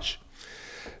triage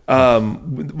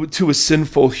to a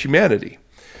sinful humanity.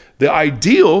 The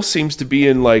ideal seems to be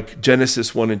in like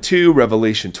Genesis 1 and 2,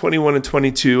 Revelation 21 and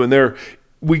 22, and there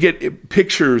we get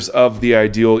pictures of the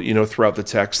ideal, throughout the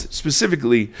text,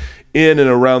 specifically in and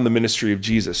around the ministry of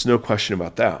Jesus. No question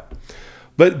about that.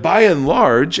 But by and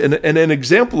large, and an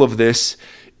example of this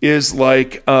is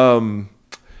like monogamy.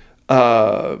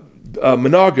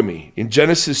 In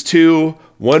Genesis 2,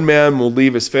 one man will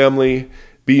leave his family,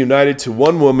 be united to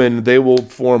one woman. They will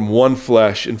form one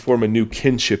flesh and form a new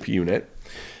kinship unit.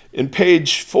 In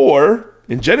page 4,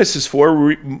 in Genesis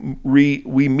 4, we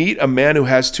meet a man who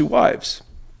has two wives.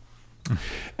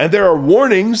 And there are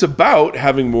warnings about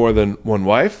having more than one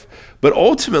wife, but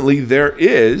ultimately there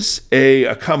is a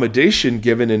accommodation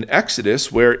given in Exodus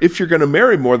where if you're going to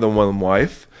marry more than one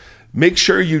wife, make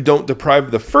sure you don't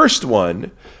deprive the first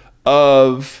one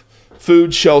of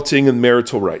food, sheltering, and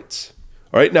marital rights.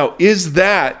 All right. Now, is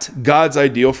that God's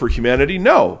ideal for humanity?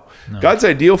 No. God's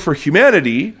ideal for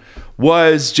humanity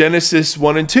was Genesis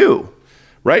 1 and 2.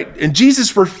 Right? And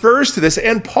Jesus refers to this,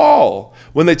 and Paul,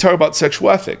 when they talk about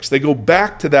sexual ethics, they go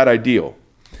back to that ideal.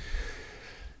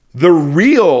 The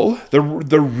real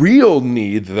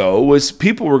need, though, was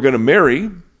people were going to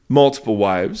marry multiple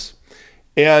wives,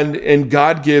 and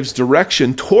God gives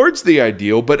direction towards the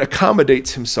ideal, but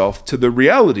accommodates himself to the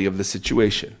reality of the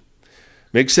situation.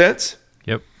 Make sense?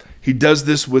 Yep. He does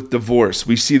this with divorce.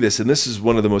 We see this, and this is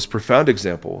one of the most profound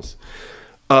examples.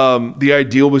 The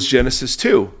ideal was Genesis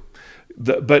 2.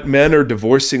 But men are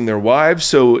divorcing their wives.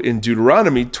 So in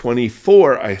Deuteronomy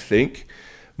 24, I think,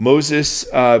 Moses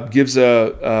gives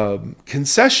a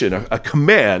concession, a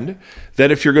command that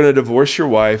if you're going to divorce your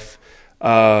wife,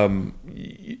 give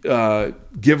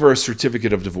her a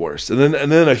certificate of divorce. And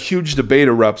then a huge debate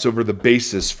erupts over the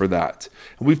basis for that.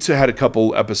 And we've had a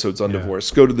couple episodes on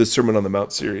divorce. Go to the Sermon on the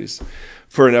Mount series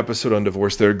for an episode on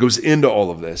divorce there. It goes into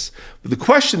all of this. But the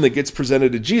question that gets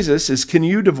presented to Jesus is, can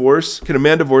a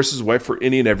man divorce his wife for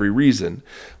any and every reason?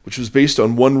 Which was based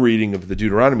on one reading of the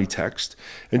Deuteronomy text.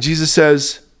 And Jesus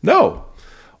says, no,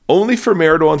 only for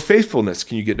marital unfaithfulness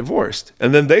can you get divorced.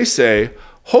 And then they say,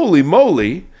 holy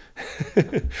moly,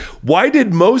 why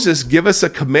did Moses give us a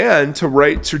command to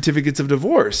write certificates of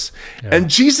divorce? Yeah. And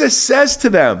Jesus says to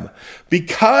them,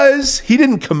 because he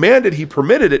didn't command it, he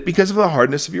permitted it because of the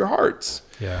hardness of your hearts.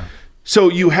 Yeah. So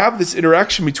you have this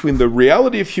interaction between the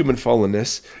reality of human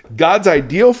fallenness, God's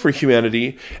ideal for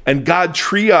humanity, and God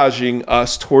triaging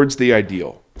us towards the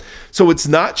ideal. So it's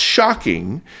not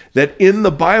shocking that in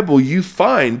the Bible you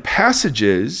find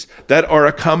passages that are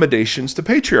accommodations to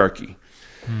patriarchy.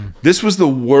 This was the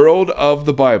world of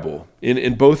the Bible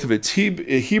in both of its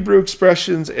Hebrew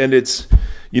expressions and its,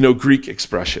 Greek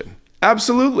expression.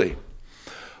 Absolutely.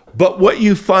 But what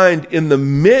you find in the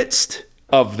midst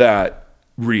of that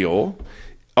real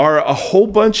are a whole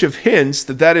bunch of hints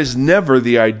that is never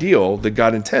the ideal that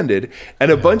God intended,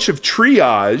 and a bunch of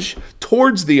triage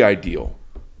towards the ideal.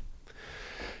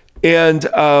 And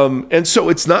so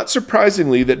it's not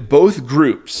surprisingly that both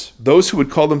groups, those who would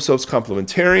call themselves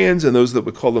complementarians and those that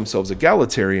would call themselves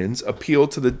egalitarians, appeal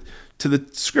to the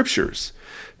scriptures,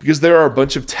 because there are a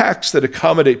bunch of texts that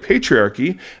accommodate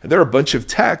patriarchy, and there are a bunch of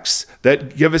texts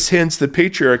that give us hints that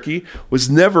patriarchy was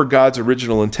never God's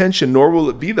original intention, nor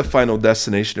will it be the final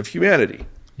destination of humanity.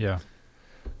 Yeah.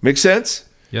 Make sense?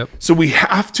 Yep. So we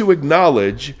have to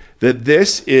acknowledge that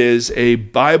this is a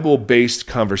Bible-based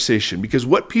conversation, because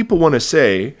what people want to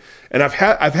say, and I've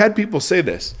had people say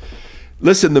this,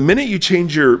 listen, the minute you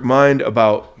change your mind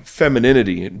about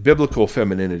femininity and biblical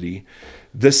femininity,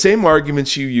 the same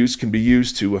arguments you use can be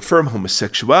used to affirm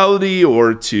homosexuality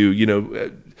or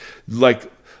to,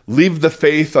 leave the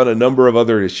faith on a number of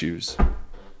other issues.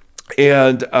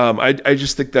 And I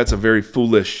just think that's a very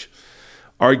foolish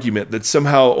argument that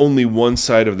somehow only one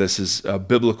side of this is a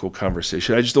biblical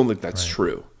conversation. I just don't think that's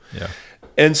true. Yeah.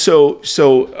 And so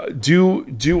do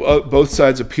both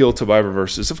sides appeal to Bible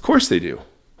verses? Of course they do.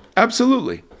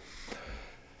 Absolutely.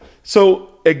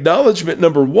 So acknowledgement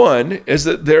number one is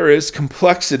that there is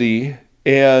complexity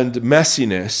and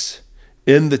messiness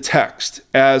in the text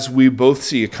as we both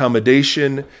see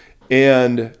accommodation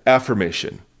and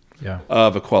affirmation Yeah.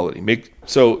 of equality.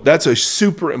 So that's a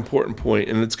super important point,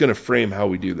 and it's going to frame how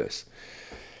we do this.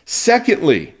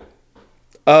 Secondly,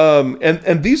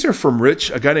 and these are from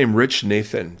a guy named Rich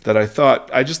Nathan that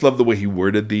I just love the way he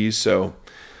worded these, so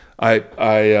I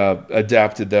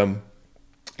adapted them.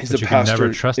 He's But a you can pastor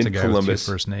never trust in a guy Columbus. with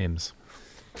two first names.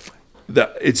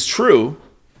 It's true.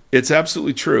 It's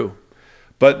absolutely true.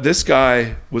 But this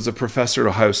guy was a professor at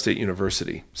Ohio State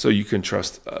University, so you can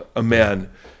trust a man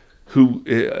who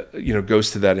goes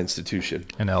to that institution.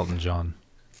 And Elton John.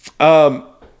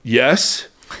 Yes,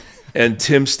 and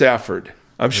Tim Stafford.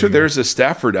 I'm sure there's a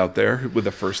Stafford out there with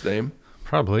a first name.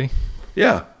 Probably.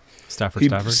 Yeah. Stafford.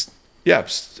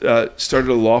 Started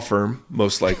a law firm,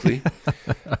 most likely.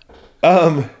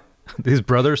 These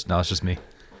brothers? No, it's just me.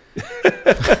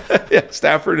 Yeah,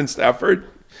 Stafford and Stafford.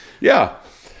 Yeah.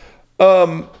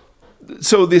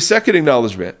 So the second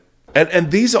acknowledgement,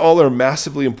 and these all are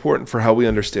massively important for how we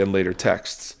understand later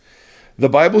texts. The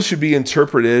Bible should be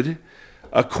interpreted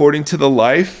according to the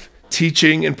life,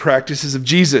 teaching, and practices of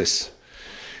Jesus.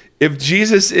 If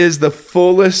Jesus is the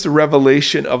fullest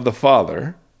revelation of the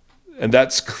Father, and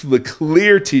that's the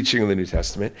clear teaching of the New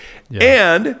Testament,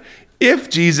 and if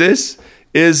Jesus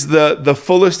is the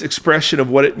fullest expression of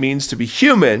what it means to be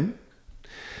human,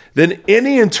 then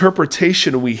any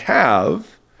interpretation we have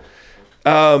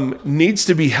needs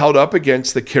to be held up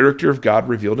against the character of God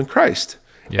revealed in Christ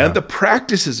and the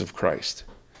practices of Christ.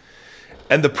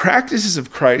 And the practices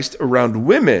of Christ around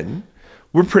women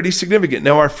were pretty significant.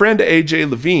 Now, our friend A.J.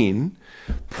 Levine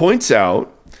points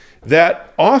out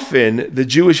that often the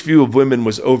Jewish view of women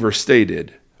was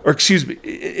overstated, or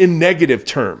in negative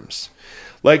terms.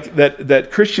 Like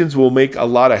that Christians will make a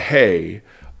lot of hay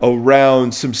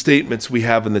around some statements we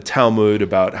have in the Talmud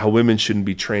about how women shouldn't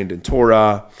be trained in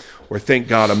Torah, or thank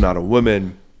God I'm not a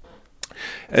woman.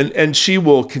 And she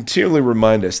will continually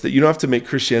remind us that you don't have to make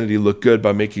Christianity look good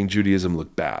by making Judaism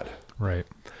look bad. Right.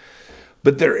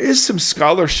 But there is some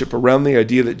scholarship around the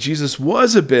idea that Jesus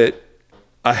was a bit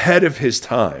ahead of his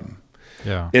time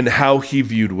in how he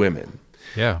viewed women.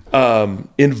 Yeah.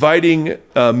 Inviting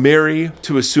Mary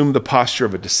to assume the posture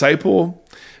of a disciple,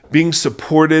 being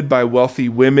supported by wealthy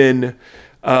women,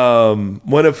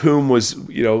 one of whom was,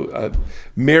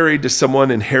 married to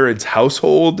someone in Herod's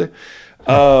household.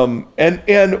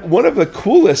 And one of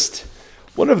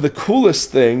the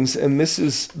coolest things, and this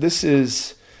is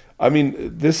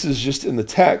just in the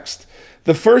text.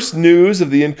 The first news of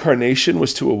the incarnation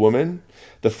was to a woman.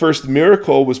 The first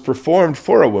miracle was performed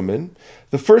for a woman.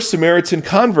 The first Samaritan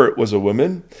convert was a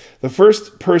woman. The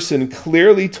first person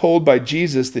clearly told by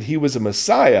Jesus that he was a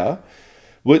Messiah,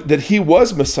 that he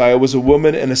was Messiah, was a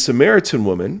woman, and a Samaritan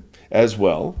woman as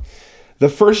well. The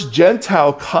first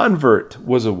Gentile convert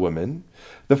was a woman.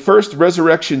 The first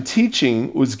resurrection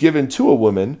teaching was given to a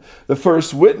woman. The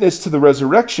first witness to the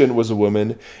resurrection was a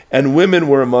woman, and women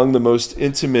were among the most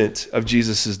intimate of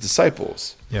Jesus'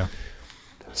 disciples. Yeah.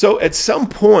 So at some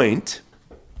point,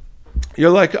 you're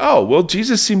like, oh, well,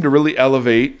 Jesus seemed to really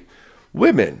elevate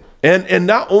women. And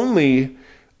not only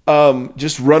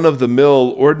just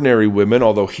run-of-the-mill ordinary women,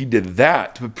 although he did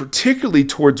that, but particularly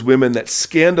towards women that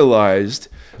scandalized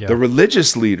the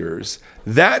religious leaders.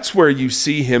 That's where you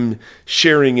see him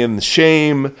sharing in the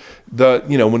shame,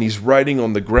 when he's writing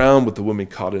on the ground with the woman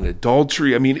caught in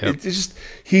adultery. I mean, it's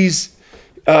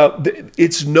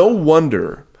no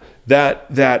wonder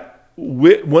that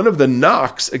one of the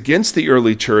knocks against the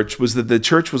early church was that the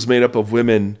church was made up of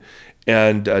women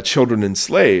and children and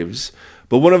slaves.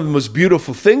 But one of the most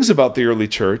beautiful things about the early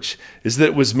church is that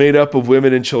it was made up of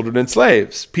women and children and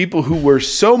slaves, people who were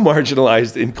so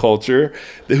marginalized in culture,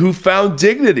 who found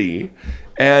dignity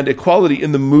and equality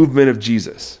in the movement of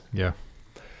Jesus. Yeah.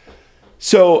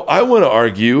 So I want to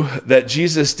argue that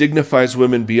Jesus dignifies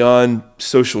women beyond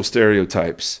social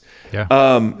stereotypes. Yeah.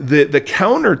 The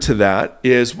counter to that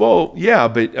is,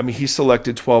 he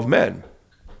selected 12 men.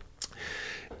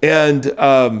 And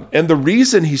the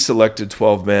reason he selected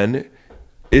 12 men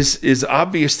is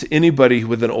obvious to anybody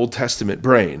with an Old Testament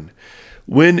brain.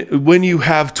 When you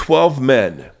have 12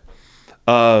 men,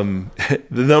 the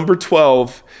number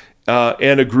 12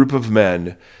 and a group of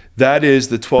men, that is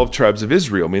the 12 tribes of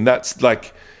Israel. I mean, that's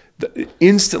like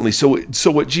instantly.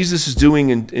 So what Jesus is doing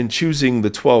in choosing the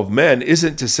 12 men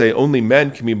isn't to say only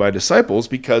men can be my disciples,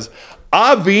 because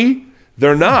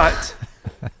they're not.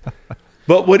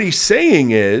 But what he's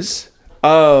saying is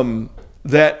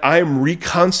that I'm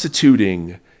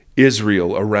reconstituting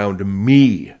Israel around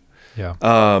me. Yeah.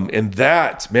 And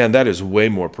that, man, that is way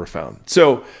more profound.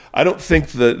 So I don't think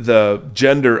the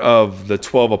gender of the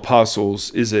 12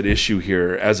 apostles is at issue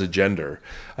here as a gender.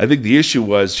 I think the issue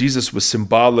was Jesus was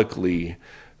symbolically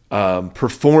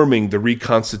performing the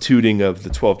reconstituting of the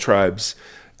 12 tribes,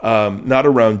 not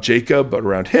around Jacob, but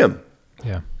around him.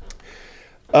 Yeah.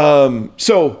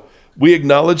 So we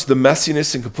acknowledge the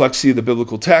messiness and complexity of the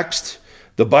biblical text.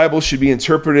 The Bible should be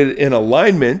interpreted in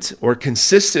alignment or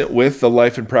consistent with the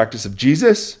life and practice of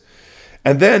Jesus.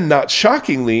 And then, not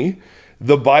shockingly,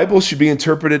 the Bible should be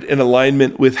interpreted in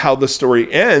alignment with how the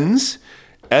story ends.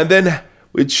 And then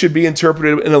it should be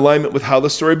interpreted in alignment with how the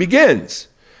story begins.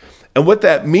 And what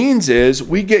that means is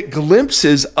we get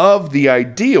glimpses of the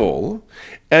ideal,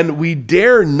 and we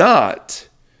dare not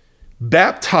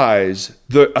baptize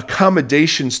the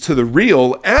accommodations to the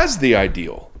real as the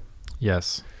ideal.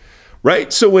 Yes.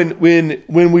 Right? So when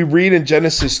we read in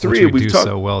Genesis 3, Which we do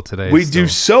so well today. We do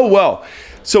so well.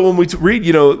 So when we read,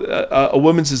 a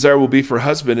woman's desire will be for her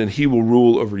husband and he will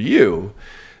rule over you,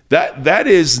 that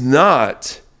is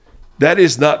not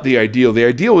the ideal. The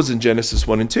ideal is in Genesis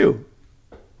 1 and 2.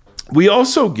 We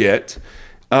also get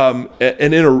an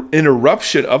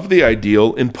interruption of the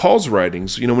ideal in Paul's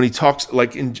writings. When he talks,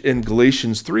 like in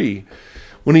Galatians 3,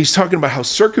 when he's talking about how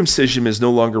circumcision is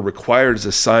no longer required as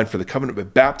a sign for the covenant,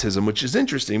 but baptism, which is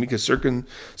interesting because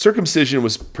circumcision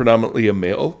was predominantly a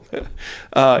male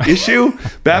issue.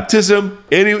 Baptism,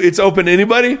 it's open to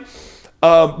anybody.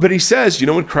 But he says,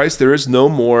 in Christ there is no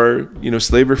more,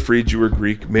 slave or free, Jew or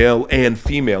Greek, male and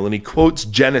female. And he quotes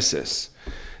Genesis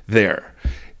there.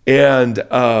 And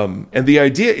the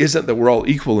idea isn't that we're all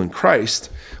equal in Christ.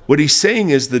 What he's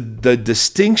saying is the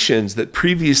distinctions that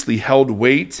previously held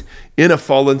weight in a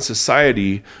fallen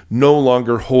society no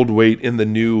longer hold weight in the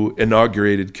new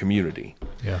inaugurated community.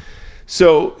 Yeah.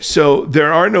 So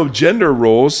there are no gender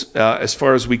roles as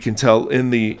far as we can tell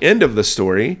in the end of the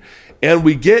story, and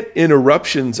we get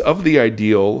interruptions of the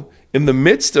ideal in the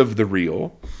midst of the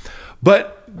real.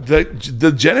 But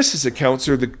the Genesis accounts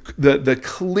are the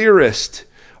clearest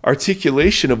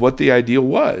articulation of what the ideal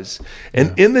was.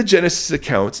 And in the Genesis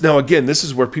accounts, now again, this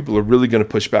is where people are really going to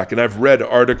push back. And I've read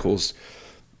articles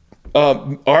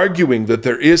arguing that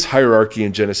there is hierarchy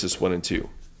in Genesis 1 and 2.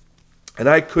 And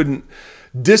I couldn't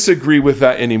disagree with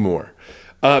that anymore.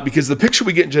 Because the picture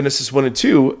we get in Genesis 1 and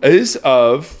 2 is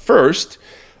of, first,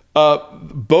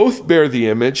 both bear the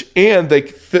image and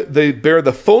they bear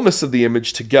the fullness of the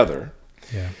image together.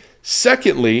 Yeah.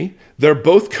 Secondly, they're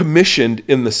both commissioned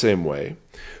in the same way.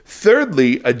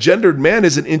 Thirdly, a gendered man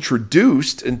isn't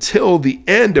introduced until the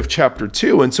end of chapter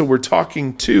 2. And so we're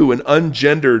talking to an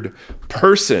ungendered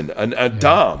person, an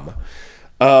Adam.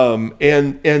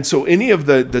 And so any of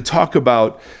the talk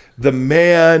about the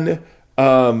man,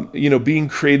 being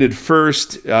created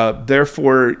first,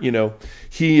 therefore,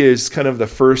 he is kind of the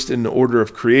first in the order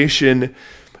of creation.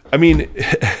 I mean,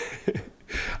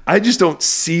 I just don't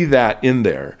see that in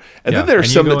there. And then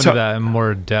there's some that into that in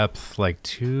more depth like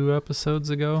 2 episodes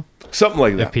ago. Something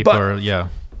like that. If people are, yeah.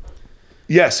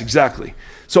 Yes, exactly.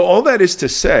 So all that is to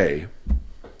say,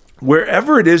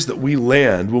 wherever it is that we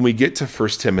land when we get to 1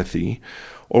 Timothy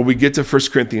or we get to 1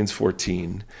 Corinthians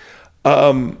 14,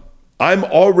 I'm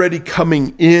already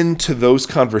coming into those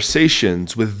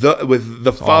conversations with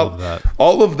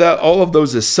all of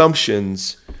those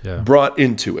assumptions brought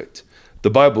into it. The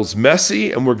Bible's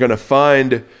messy, and we're going to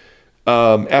find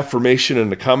affirmation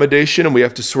and accommodation, and we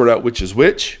have to sort out which is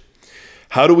which.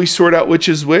 How do we sort out which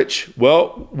is which?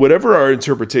 Well, whatever our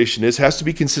interpretation is, has to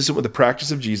be consistent with the practice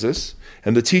of Jesus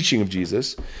and the teaching of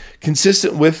Jesus,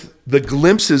 consistent with the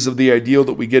glimpses of the ideal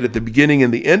that we get at the beginning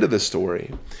and the end of the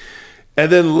story.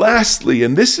 And then lastly,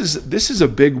 and this is a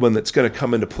big one that's going to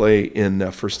come into play in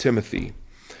 1 Timothy,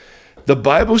 the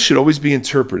Bible should always be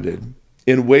interpreted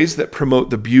in ways that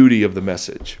promote the beauty of the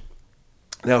message.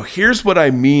 Now, here's what I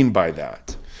mean by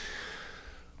that.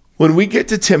 When we get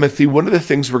to Timothy, one of the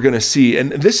things we're going to see,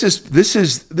 and this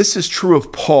is true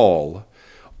of Paul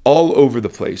all over the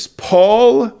place.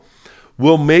 Paul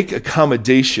will make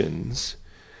accommodations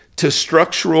to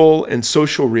structural and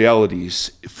social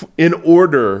realities in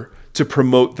order to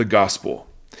promote the gospel.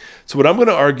 So what I'm going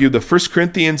to argue, the 1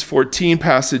 Corinthians 14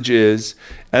 passage is,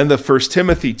 and the 1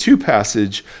 Timothy 2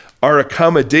 passage are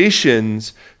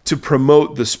accommodations to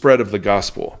promote the spread of the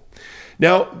gospel.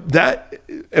 Now,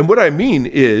 and what I mean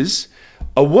is,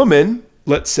 a woman,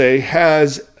 let's say,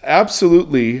 has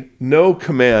absolutely no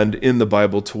command in the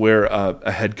Bible to wear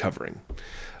a head covering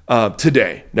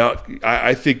today. Now,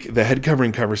 I think the head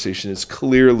covering conversation is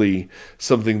clearly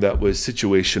something that was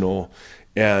situational,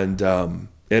 and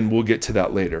we'll get to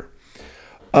that later.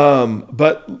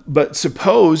 But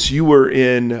suppose you were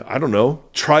in, I don't know,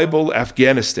 tribal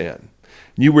Afghanistan.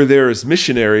 You were there as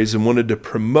missionaries and wanted to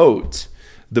promote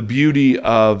the beauty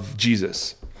of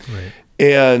Jesus. Right.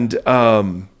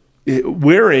 And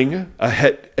wearing a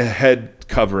head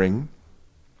covering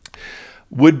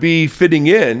would be fitting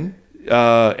in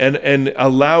and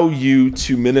allow you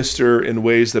to minister in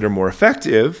ways that are more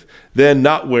effective than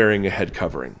not wearing a head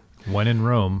covering. When in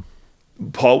Rome.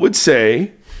 Paul would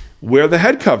say, wear the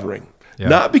head covering,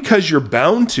 not because you're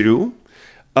bound to,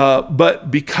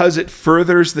 but because it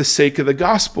furthers the sake of the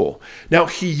gospel. Now,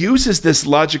 he uses this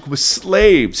logic with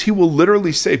slaves. He will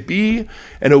literally say, be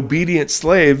an obedient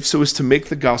slave so as to make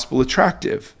the gospel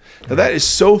attractive. Now, that is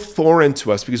so foreign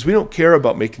to us because we don't care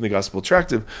about making the gospel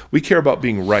attractive. We care about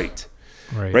being right.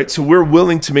 Right? So we're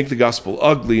willing to make the gospel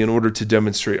ugly in order to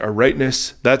demonstrate our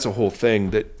rightness. That's a whole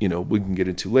thing that, we can get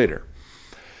into later.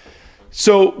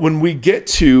 So when we get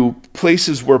to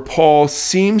places where Paul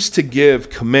seems to give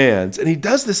commands, and he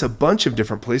does this a bunch of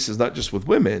different places, not just with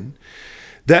women,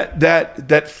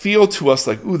 that feel to us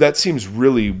like, ooh, that seems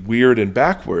really weird and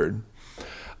backward.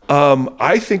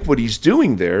 I think what he's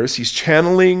doing there is he's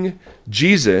channeling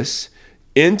Jesus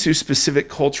into specific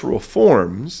cultural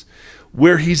forms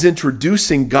where he's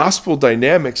introducing gospel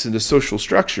dynamics into social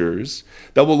structures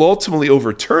that will ultimately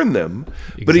overturn them,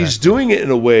 but he's doing it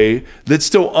in a way that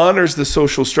still honors the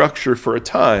social structure for a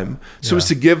time, so as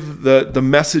to give the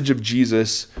message of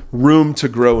Jesus room to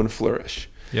grow and flourish.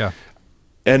 Yeah.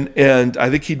 And I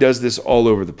think he does this all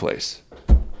over the place.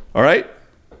 All right?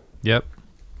 Yep.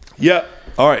 Yeah.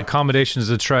 All right. Accommodations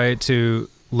to try to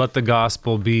let the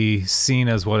gospel be seen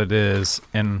as what it is,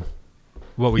 and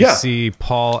what we see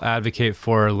Paul advocate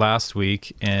for last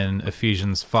week in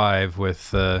Ephesians 5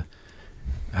 with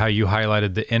how you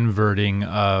highlighted the inverting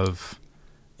of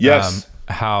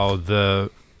how the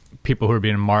people who are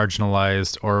being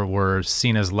marginalized or were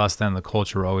seen as less than the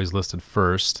culture were always listed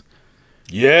first.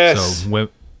 Yes. So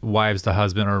wives to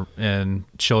husband and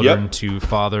children to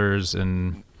fathers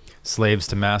and slaves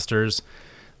to masters.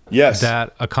 Yes.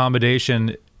 That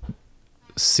accommodation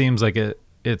seems like it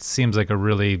seems like a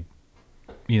really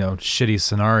shitty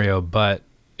scenario, but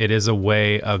it is a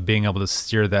way of being able to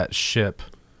steer that ship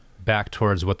back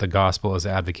towards what the gospel is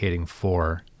advocating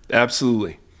for.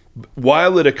 Absolutely.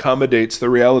 While it accommodates the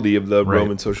reality of the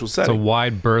Roman social setting. It's a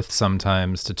wide berth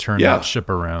sometimes to turn that ship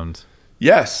around.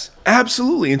 Yes,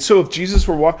 absolutely. And so if Jesus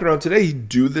were walking around today, he'd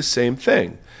do the same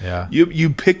thing. Yeah. You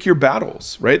pick your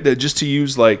battles, right? That just to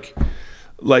use like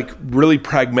really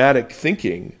pragmatic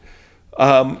thinking.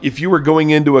 If you were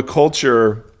going into a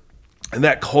culture and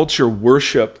that culture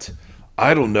worshipped,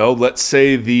 I don't know, let's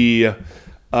say the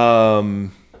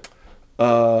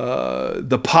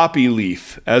poppy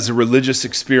leaf as a religious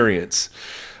experience.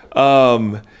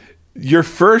 You're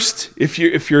first,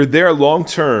 if you're there long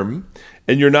term,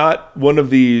 and you're not one of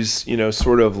these,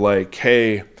 sort of like,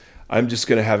 hey, I'm just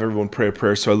going to have everyone pray a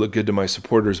prayer so I look good to my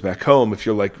supporters back home. If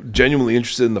you're like genuinely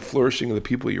interested in the flourishing of the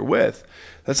people you're with,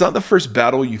 that's not the first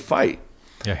battle you fight.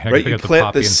 Yeah, right? You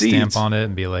plant the seeds, stamp on it,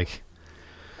 and be like,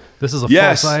 "This is a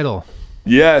false idol."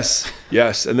 Yes,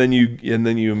 and then you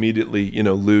immediately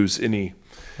lose any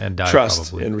trust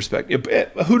probably. And respect.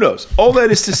 Who knows? All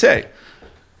that is to say,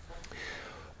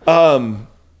 when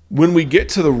we get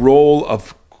to the role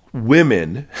of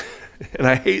women, and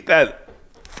I hate that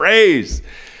phrase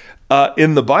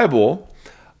in the Bible,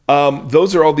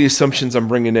 those are all the assumptions I'm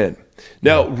bringing in.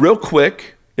 Now, real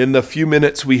quick, in the few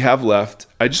minutes we have left,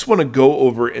 I just want to go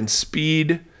over and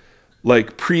preview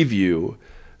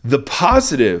the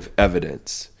positive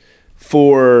evidence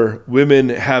for women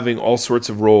having all sorts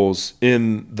of roles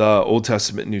in the Old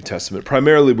Testament and New Testament.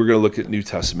 Primarily, we're going to look at New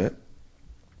Testament.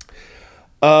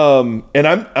 And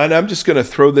I'm just going to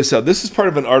throw this out. This is part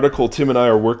of an article Tim and I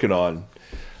are working on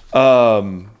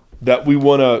that we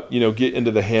want to get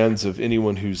into the hands of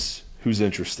anyone who's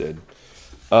interested.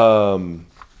 Hold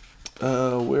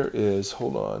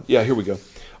on. Yeah, here we go.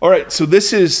 All right, so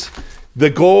this is the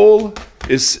goal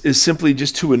is simply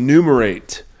just to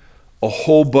enumerate a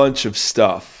whole bunch of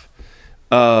stuff.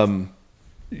 To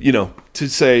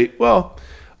say, well,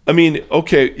 I mean,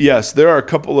 okay, yes, there are a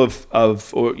couple of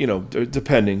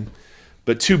depending,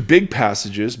 but two big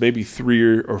passages, maybe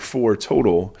 3 or 4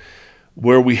 total,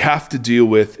 where we have to deal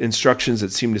with instructions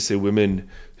that seem to say women,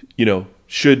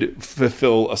 should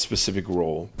fulfill a specific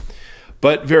role.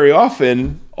 But very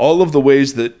often, all of the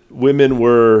ways that women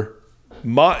were,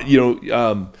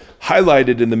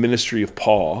 highlighted in the ministry of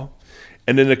Paul,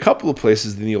 and in a couple of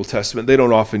places in the Old Testament, they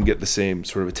don't often get the same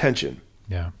sort of attention.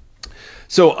 Yeah.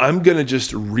 So I'm going to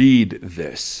just read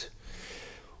this.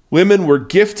 Women were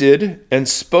gifted and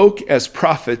spoke as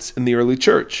prophets in the early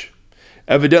church.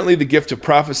 Evidently, the gift of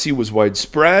prophecy was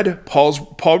widespread.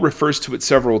 Paul refers to it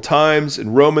several times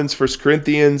in Romans, 1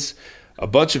 Corinthians, a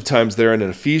bunch of times there, and in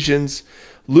Ephesians.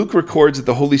 Luke records that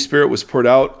the Holy Spirit was poured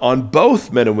out on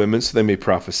both men and women so they may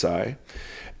prophesy.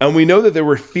 And we know that there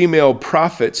were female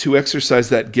prophets who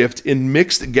exercised that gift in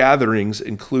mixed gatherings,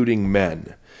 including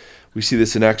men. We see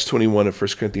this in Acts 21 and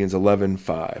 1 Corinthians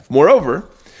 11:5. Moreover,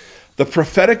 the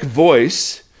prophetic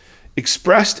voice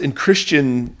expressed in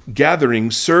Christian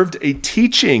gatherings served a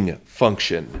teaching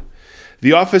function.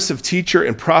 The office of teacher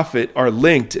and prophet are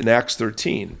linked in Acts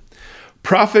 13.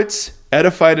 Prophets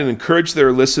edified and encouraged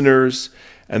their listeners,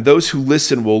 and those who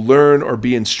listen will learn or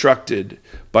be instructed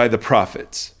by the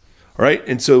prophets. All right?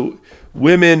 And so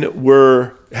women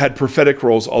had prophetic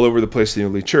roles all over the place in the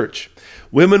early church.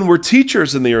 Women were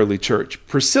teachers in the early church.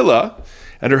 Priscilla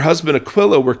and her husband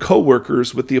Aquila were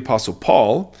co-workers with the Apostle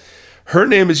Paul. Her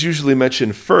name is usually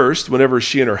mentioned first whenever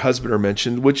she and her husband are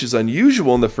mentioned, which is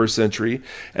unusual in the first century,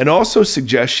 and also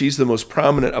suggests she's the most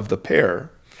prominent of the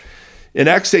pair. In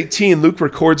Acts 18, Luke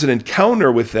records an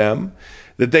encounter with them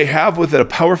that they have with a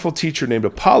powerful teacher named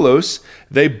Apollos.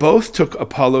 They both took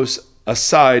Apollos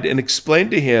aside and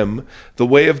explained to him the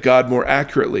way of God more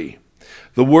accurately.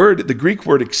 The Greek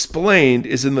word explained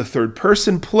is in the third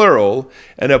person plural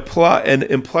and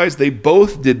implies they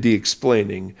both did the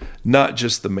explaining, not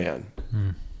just the man.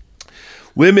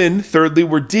 Women, thirdly,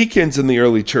 were deacons in the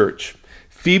early church.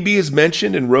 Phoebe is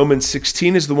mentioned in Romans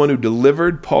 16 as the one who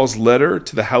delivered Paul's letter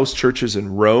to the house churches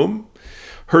in Rome.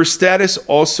 Her status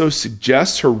also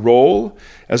suggests her role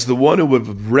as the one who would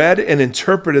have read and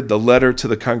interpreted the letter to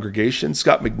the congregation.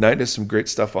 Scott McKnight has some great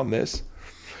stuff on this.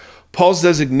 Paul's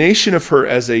designation of her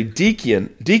as a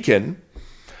deacon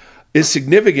is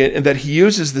significant in that he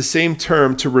uses the same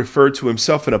term to refer to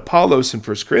himself and Apollos in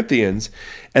 1 Corinthians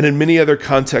and in many other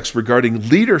contexts regarding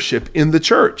leadership in the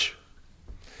church.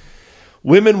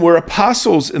 Women were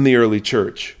apostles in the early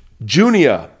church.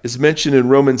 Junia is mentioned in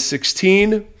Romans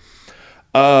 16.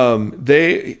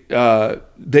 They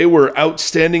were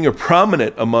outstanding or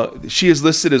prominent she is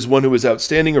listed as one who was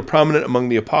outstanding or prominent among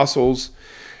the apostles.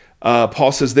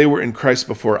 Paul says they were in Christ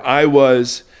before I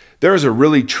was. There is a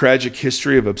really tragic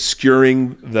history of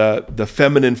obscuring the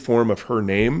feminine form of her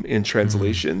name in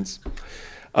translations.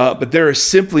 But there is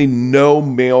simply no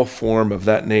male form of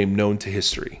that name known to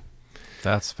history.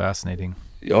 That's fascinating.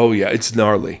 Oh yeah, it's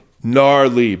gnarly.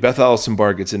 Beth Allison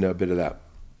Barr gets into a bit of that.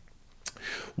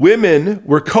 Women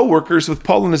were co-workers with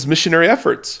Paul in his missionary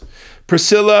efforts.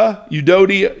 Priscilla,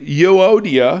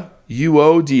 Euodia,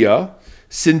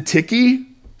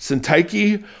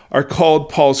 Syntyche are called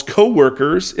Paul's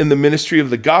co-workers in the ministry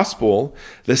of the gospel,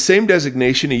 the same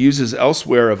designation he uses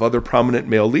elsewhere of other prominent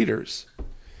male leaders.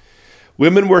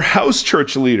 Women were house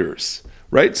church leaders,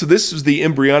 right? So this was the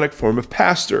embryonic form of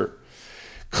pastor.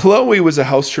 Chloe was a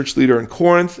house church leader in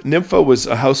Corinth. Nympha was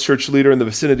a house church leader in the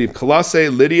vicinity of Colossae.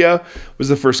 Lydia was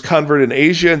the first convert in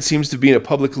Asia and seems to be a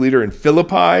public leader in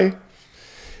Philippi.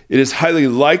 It is highly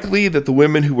likely that the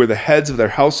women who were the heads of their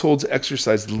households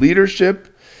exercised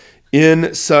leadership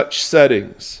in such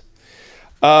settings.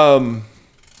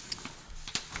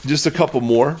 Just a couple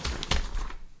more.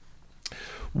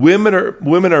 Women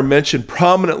are mentioned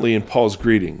prominently in Paul's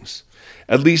greetings.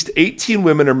 At least 18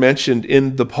 women are mentioned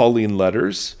in the Pauline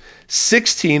letters.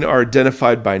 16 are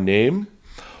identified by name.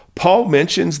 Paul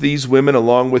mentions these women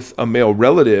along with a male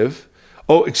relative.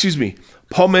 Paul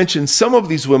mentions some of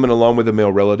these women along with a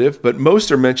male relative, but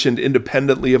most are mentioned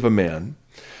independently of a man.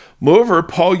 Moreover,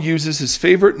 Paul uses his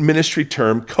favorite ministry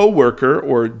term, co-worker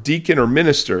or deacon or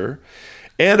minister,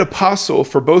 and apostle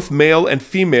for both male and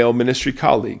female ministry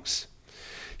colleagues.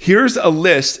 Here's a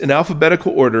list in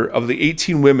alphabetical order of the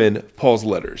 18 women of Paul's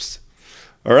letters.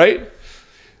 All right?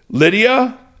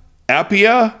 Lydia,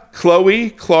 Appia,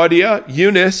 Chloe, Claudia,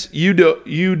 Eunice,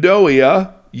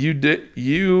 Euodia.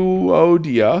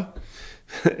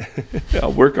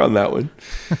 I'll work on that one.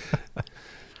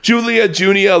 Julia,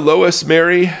 Junia, Lois,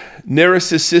 Mary,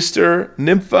 Nereus' sister,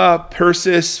 Nympha,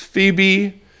 Persis,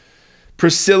 Phoebe,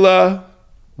 Priscilla,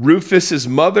 Rufus'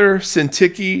 mother,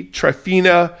 Syntyche,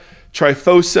 Tryphena,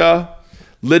 Tryphosa.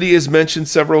 Lydia is mentioned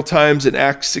several times in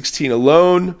Acts 16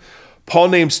 alone. Paul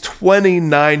names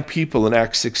 29 people in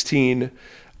Acts 16.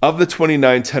 Of the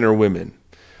 29, 10 are women.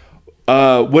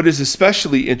 What is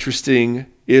especially interesting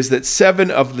is that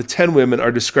 7 of the 10 women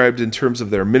are described in terms of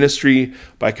their ministry.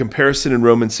 By comparison, in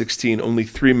Romans 16, only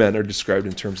 3 men are described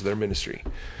in terms of their ministry.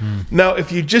 Now,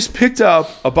 if you just picked up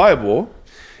a Bible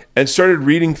and started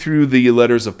reading through the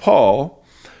letters of Paul,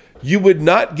 you would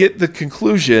not get the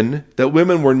conclusion that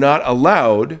women were not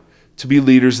allowed to be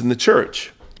leaders in the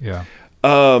church. Yeah.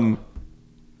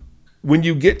 When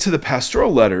you get to the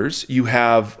pastoral letters, you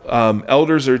have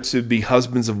elders are to be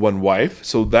husbands of one wife.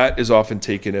 So that is often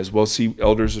taken as well. See,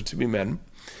 elders are to be men.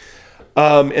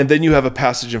 And then you have a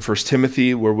passage in 1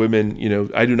 Timothy where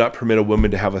women, I do not permit a woman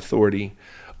to have authority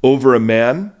over a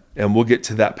man. And we'll get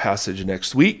to that passage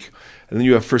next week. And then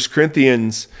you have 1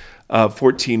 Corinthians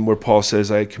 14 where Paul says,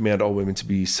 I command all women to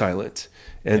be silent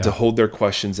and to hold their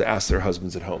questions, to ask their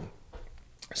husbands at home.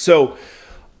 So,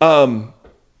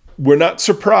 we're not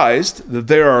surprised that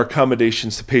there are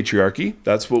accommodations to patriarchy.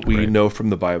 That's what we know from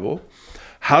the Bible.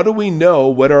 How do we know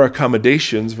what are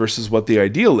accommodations versus what the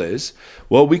ideal is?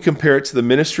 Well, we compare it to the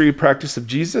ministry practice of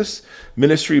Jesus,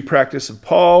 ministry practice of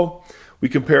Paul. We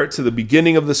compare it to the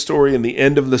beginning of the story and the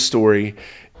end of the story,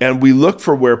 and we look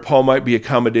for where Paul might be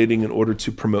accommodating in order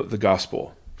to promote the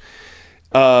gospel.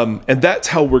 And that's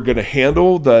how we're going to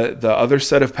handle the other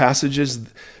set of passages.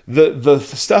 The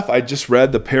stuff I just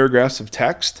read, the paragraphs of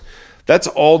text, that's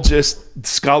all just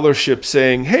scholarship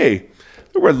saying, hey,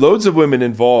 there were loads of women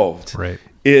involved. Right.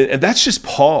 And that's just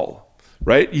Paul,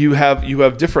 right? You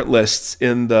have different lists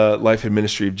in the life and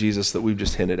ministry of Jesus that we've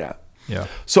just hinted at. Yeah.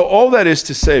 So all that is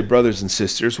to say, brothers and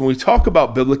sisters, when we talk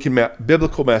about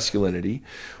biblical masculinity,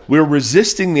 we're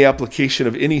resisting the application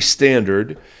of any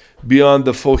standard beyond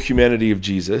the full humanity of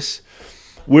Jesus.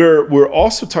 We're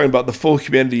also talking about the full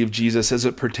humanity of Jesus as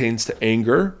it pertains to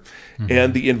anger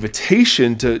and the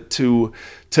invitation to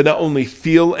not only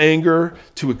feel anger,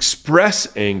 to express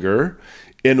anger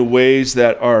in ways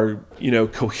that are,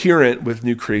 coherent with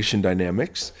new creation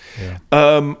dynamics. Yeah.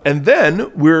 And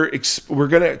then we're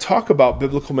going to talk about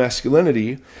biblical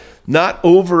masculinity, not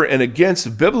over and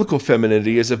against biblical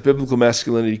femininity, as if biblical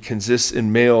masculinity consists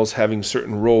in males having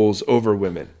certain roles over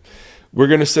women. We're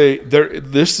going to say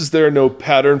there no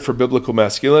pattern for biblical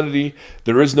masculinity.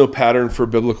 There is no pattern for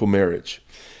biblical marriage.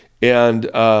 And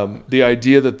the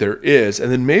idea that there is,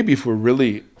 and then maybe if we're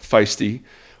really feisty,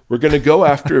 we're going to go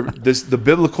after the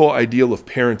biblical ideal of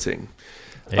parenting.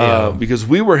 Because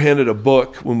we were handed a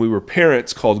book when we were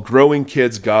parents called Growing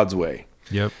Kids God's Way.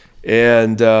 Yep.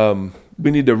 And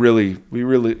we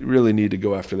really need to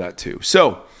go after that too.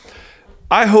 So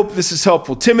I hope this is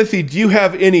helpful. Timothy, do you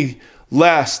have any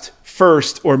last,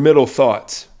 first, or middle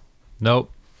thoughts?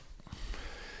 Nope.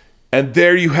 And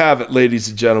there you have it, ladies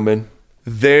and gentlemen.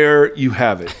 There you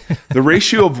have it. The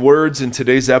ratio of words in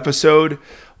today's episode,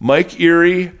 Mike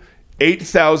Erie,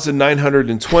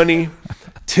 8,920,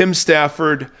 Tim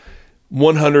Stafford,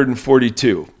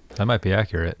 142. That might be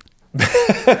accurate.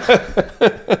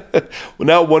 Well,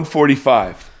 now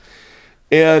 145.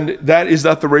 And that is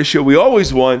not the ratio we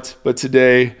always want, but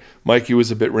today Mikey was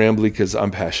a bit rambly because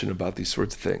I'm passionate about these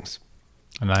sorts of things.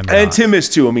 And I'm And not. Tim is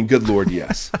too. I mean, good Lord,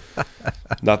 yes.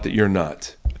 Not that you're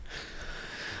not.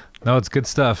 No, it's good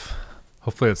stuff.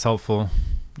 Hopefully it's helpful.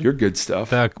 You're good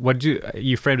stuff.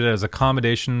 You framed it as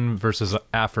accommodation versus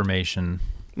affirmation.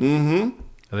 Mm-hmm.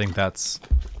 I think that's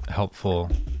helpful.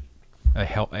 A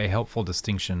helpful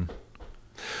distinction.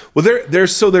 Well,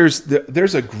 there's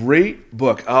a great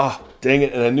book. Ah, dang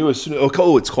it! And I knew as soon.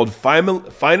 Oh, it's called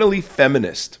Finally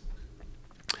Feminist,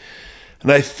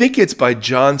 and I think it's by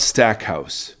John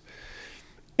Stackhouse.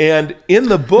 And in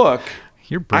the book,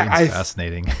 Your brain's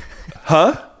fascinating.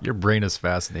 Huh? Your brain is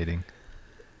fascinating.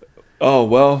 Oh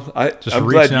well, I'm reaching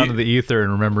glad out to the ether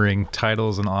and remembering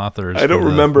titles and authors. I don't for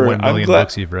the remember. 1 million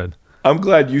books you've read. I'm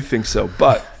glad you think so,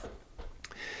 but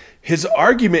his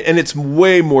argument, and it's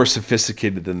way more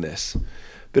sophisticated than this,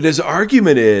 but his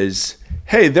argument is,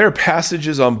 hey, there are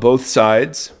passages on both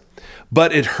sides,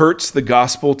 but it hurts the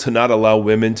gospel to not allow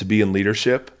women to be in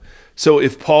leadership. So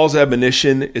if Paul's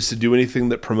admonition is to do anything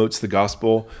that promotes the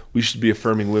gospel, we should be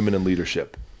affirming women in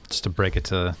leadership. Just to break it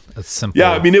to a simple.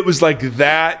 Yeah, I mean, it was like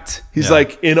that. He's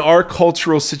like, in our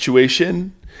cultural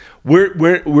situation,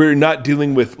 we're not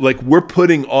dealing with, like, we're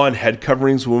putting on head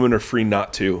coverings. Women are free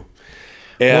not to.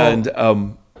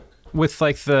 And with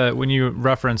like when you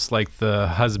reference like the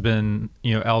husband,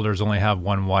 elders only have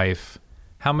one wife.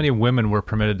 How many women were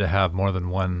permitted to have more than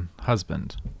one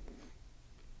husband?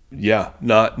 Yeah,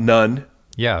 none.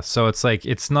 Yeah, so it's like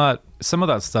some of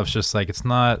that stuff's just like it's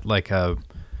not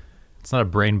a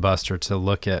brain buster to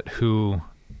look at who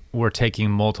were taking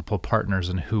multiple partners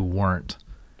and who weren't.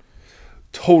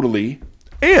 Totally.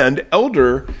 And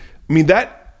elder, I mean,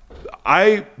 that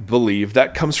I believe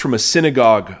that comes from a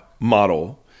synagogue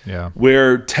model,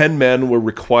 where 10 men were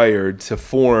required to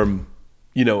form,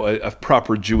 a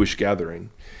proper Jewish gathering.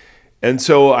 And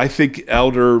so I think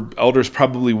elders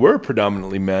probably were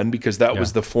predominantly men because that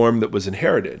was the form that was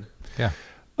inherited. Yeah.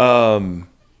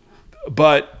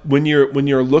 But when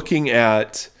you're looking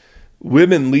at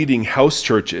women leading house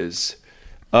churches,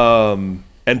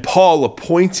 and Paul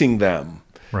appointing them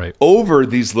Right. over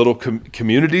these little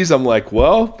communities. I'm like,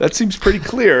 well, that seems pretty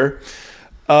clear.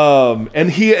 And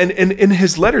in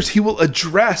his letters, he will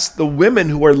address the women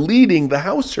who are leading the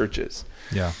house churches.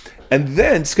 Yeah. And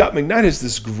then Scott McKnight has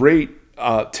this great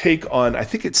take on, I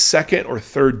think it's 2nd or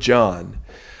 3rd John,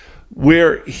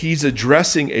 where he's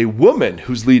addressing a woman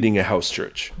who's leading a house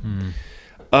church.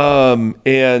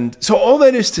 And so all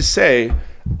that is to say,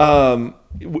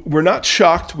 we're not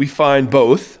shocked we find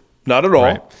both, not at all.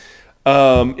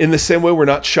 Right. In the same way, we're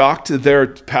not shocked that there are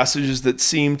passages that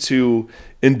seem to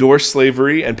endorse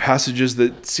slavery and passages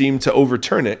that seem to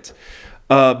overturn it,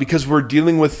 because we're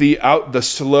dealing with the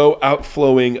slow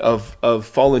outflowing of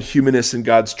fallen humanists and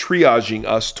God's triaging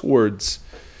us towards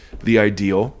the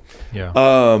ideal. Yeah.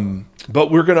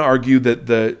 But we're going to argue that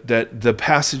the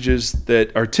passages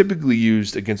that are typically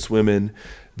used against women,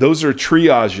 those are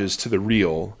triages to the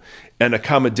real and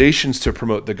accommodations to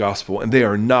promote the gospel, and they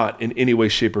are not in any way,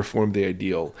 shape, or form the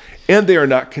ideal. And they are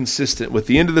not consistent with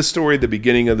the end of the story, the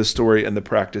beginning of the story, and the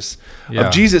practice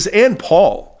of Jesus and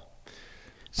Paul.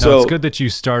 So it's good that you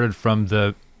started from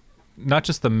not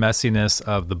just the messiness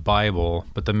of the Bible,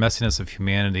 but the messiness of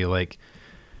humanity, like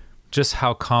just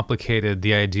how complicated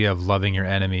the idea of loving your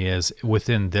enemy is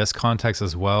within this context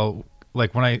as well.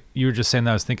 Like you were just saying that,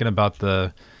 I was thinking about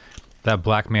that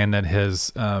black man that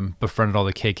has befriended all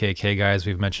the KKK guys.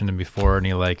 We've mentioned him before, and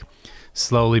he like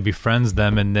slowly befriends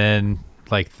them, and then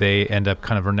like they end up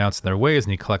kind of renouncing their ways,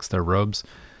 and he collects their robes.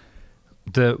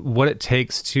 What it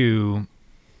takes to,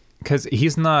 because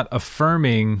he's not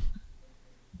affirming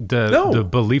the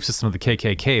belief system of the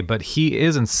KKK, but he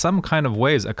is in some kind of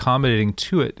ways accommodating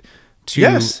to it,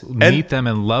 to meet them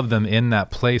and love them in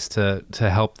that place, to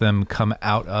help them come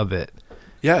out of it.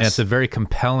 Yes. And it's a very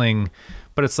compelling,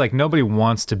 but it's like nobody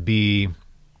wants to be,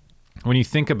 when you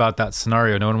think about that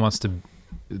scenario, no one wants to,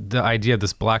 the idea of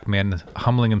this black man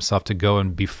humbling himself to go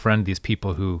and befriend these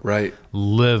people who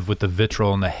live with the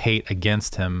vitriol and the hate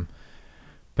against him.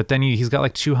 But then he's got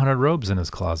like 200 robes in his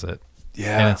closet.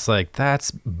 Yeah. And it's like,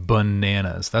 that's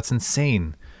bananas. That's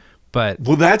insane. But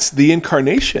well, that's the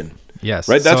incarnation. Yes.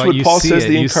 Right? That's what Paul says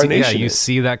the incarnation is. You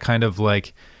see that kind of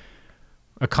like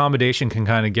accommodation can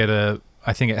kind of get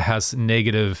I think it has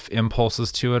negative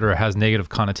impulses to it, or it has negative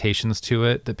connotations to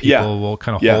it that people will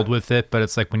kind of hold with it. But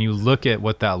it's like when you look at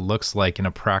what that looks like in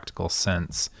a practical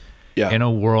sense, in a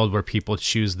world where people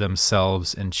choose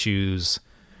themselves and choose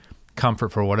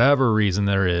comfort for whatever reason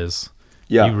there is,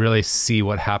 you really see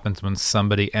what happens when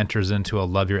somebody enters into a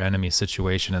love your enemy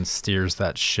situation and steers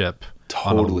that ship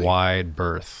on a wide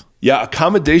berth. Yeah,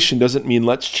 accommodation doesn't mean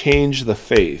let's change the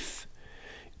faith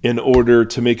in order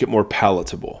to make it more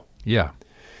palatable. Yeah.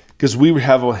 Because we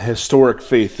have a historic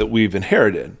faith that we've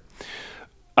inherited.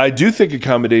 I do think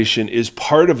accommodation is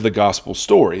part of the gospel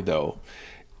story, though.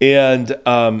 And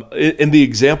in the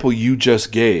example you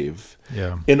just gave,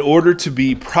 in order to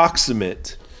be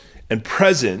proximate and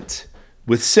present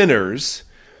with sinners,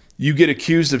 you get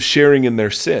accused of sharing in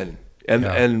their sin.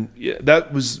 And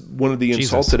that was one of the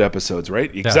insulted episodes,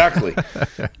 right? Exactly.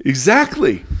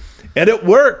 Exactly. And it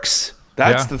works.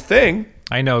 That's the thing.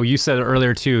 I know you said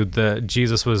earlier too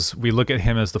that we look at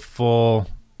him as the full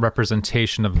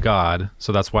representation of God.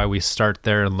 So that's why we start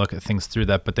there and look at things through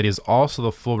that, but that he's also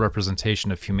the full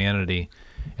representation of humanity.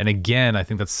 And again, I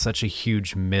think that's such a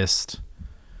huge missed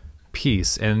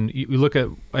piece. And you look at,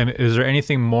 is there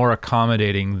anything more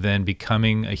accommodating than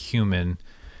becoming a human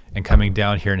and coming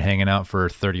down here and hanging out for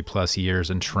 30 plus years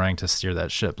and trying to steer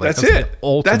that ship? Like, that's it. The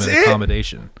ultimate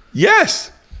accommodation.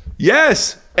 Yes.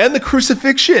 And the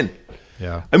crucifixion.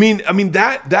 Yeah. I mean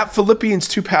that Philippians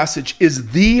 2 passage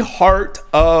is the heart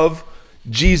of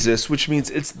Jesus, which means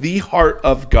it's the heart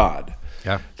of God.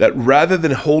 Yeah. That rather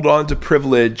than hold on to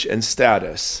privilege and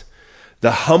status,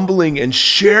 the humbling and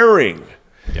sharing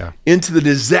into the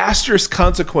disastrous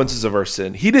consequences of our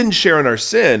sin. He didn't share in our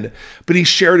sin, but he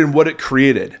shared in what it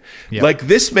created. Yeah. Like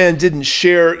this man didn't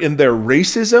share in their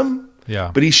racism,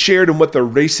 but he shared in what their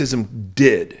racism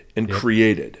did and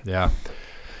created. Yeah.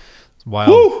 It's wild.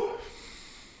 Woo!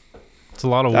 It's a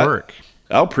lot of work.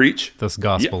 I'll preach. This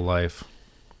gospel life.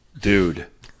 Dude,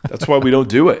 that's why we don't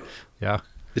do it. Yeah.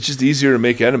 It's just easier to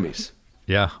make enemies.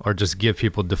 Yeah, or just give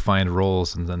people defined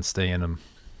roles and then stay in them.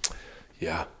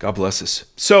 Yeah, God bless us.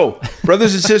 So,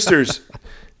 brothers and sisters,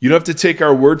 you don't have to take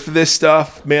our word for this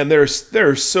stuff. Man, there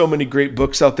are so many great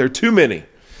books out there. Too many.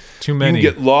 You can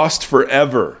get lost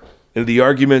forever in the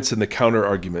arguments and the counter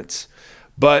arguments.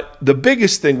 But the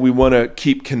biggest thing we want to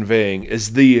keep conveying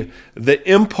is the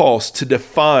impulse to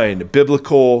define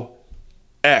biblical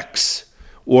X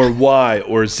or Y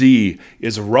or Z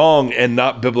is wrong and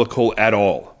not biblical at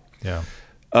all. Yeah.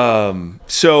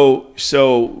 So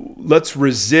let's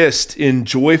resist in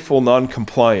joyful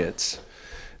noncompliance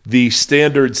the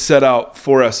standards set out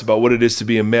for us about what it is to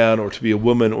be a man or to be a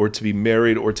woman or to be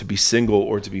married or to be single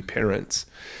or to be parents.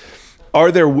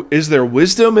 Is there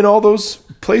wisdom in all those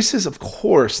places? Of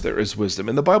course there is wisdom,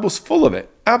 and the Bible's full of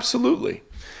it. Absolutely.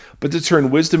 But to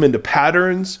turn wisdom into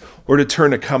patterns or to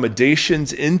turn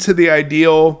accommodations into the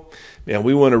ideal, man,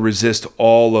 we want to resist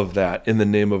all of that in the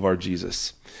name of our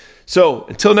Jesus. So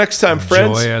until next time,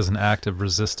 friends. Joy as an act of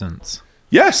resistance.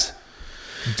 Yes.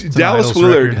 It's Dallas an Idols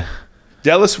Willard. record.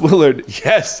 Dallas Willard.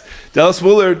 Yes. Dallas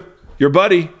Willard, your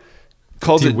buddy,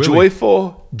 calls it Willie.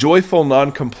 joyful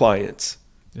noncompliance.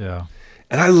 Yeah.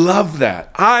 And I love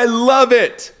that. I love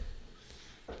it.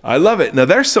 I love it. Now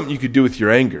there's something you could do with your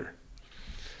anger,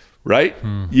 right?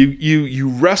 You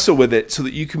wrestle with it so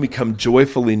that you can become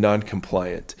joyfully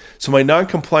non-compliant. So my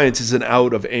non-compliance isn't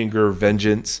out of anger or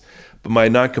vengeance, but my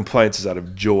non-compliance is out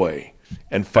of joy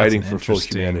and fighting That's an for full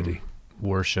interesting humanity.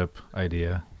 Worship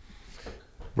idea.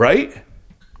 Right?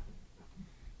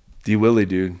 D. Willie,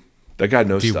 dude. That guy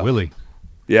knows D. stuff. Willie.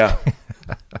 Yeah.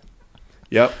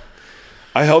 Yep.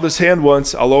 I held his hand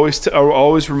once. I'll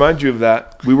always remind you of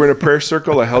that. We were in a prayer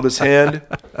circle. I held his hand.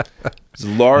 It was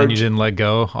large. And you didn't let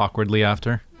go awkwardly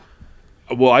after?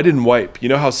 Well, I didn't wipe. You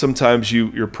know how sometimes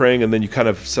you're praying and then you kind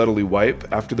of subtly wipe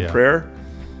after the Yeah. prayer?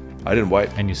 I didn't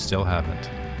wipe. And you still haven't.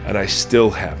 And I still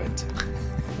haven't.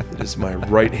 It is my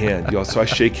right hand. Y'all, so I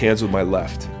shake hands with my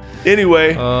left.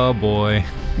 Anyway, Oh, boy.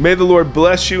 may the Lord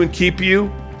bless you and keep you.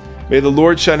 May the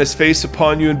Lord shine his face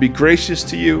upon you and be gracious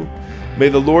to you. May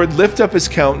the Lord lift up his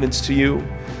countenance to you.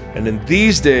 And in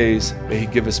these days, may he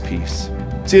give us peace.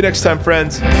 See you next time,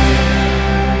 friends.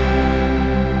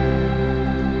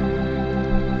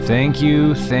 Thank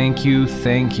you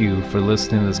for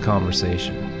listening to this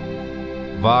conversation.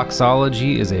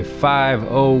 Voxology is a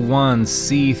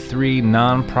 501c3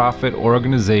 nonprofit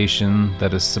organization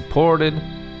that is supported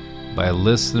by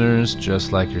listeners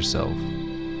just like yourself.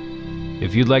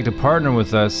 If you'd like to partner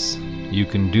with us, you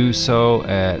can do so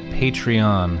at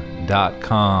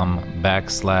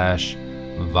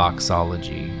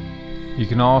patreon.com/Voxology. You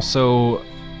can also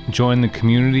join the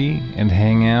community and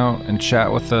hang out and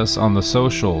chat with us on the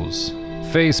socials.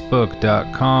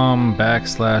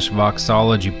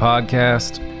 Facebook.com/Voxology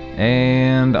Podcast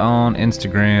and on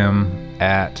Instagram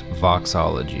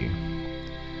 @Voxology.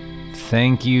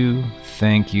 Thank you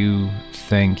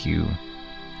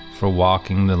for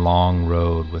walking the long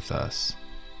road with us.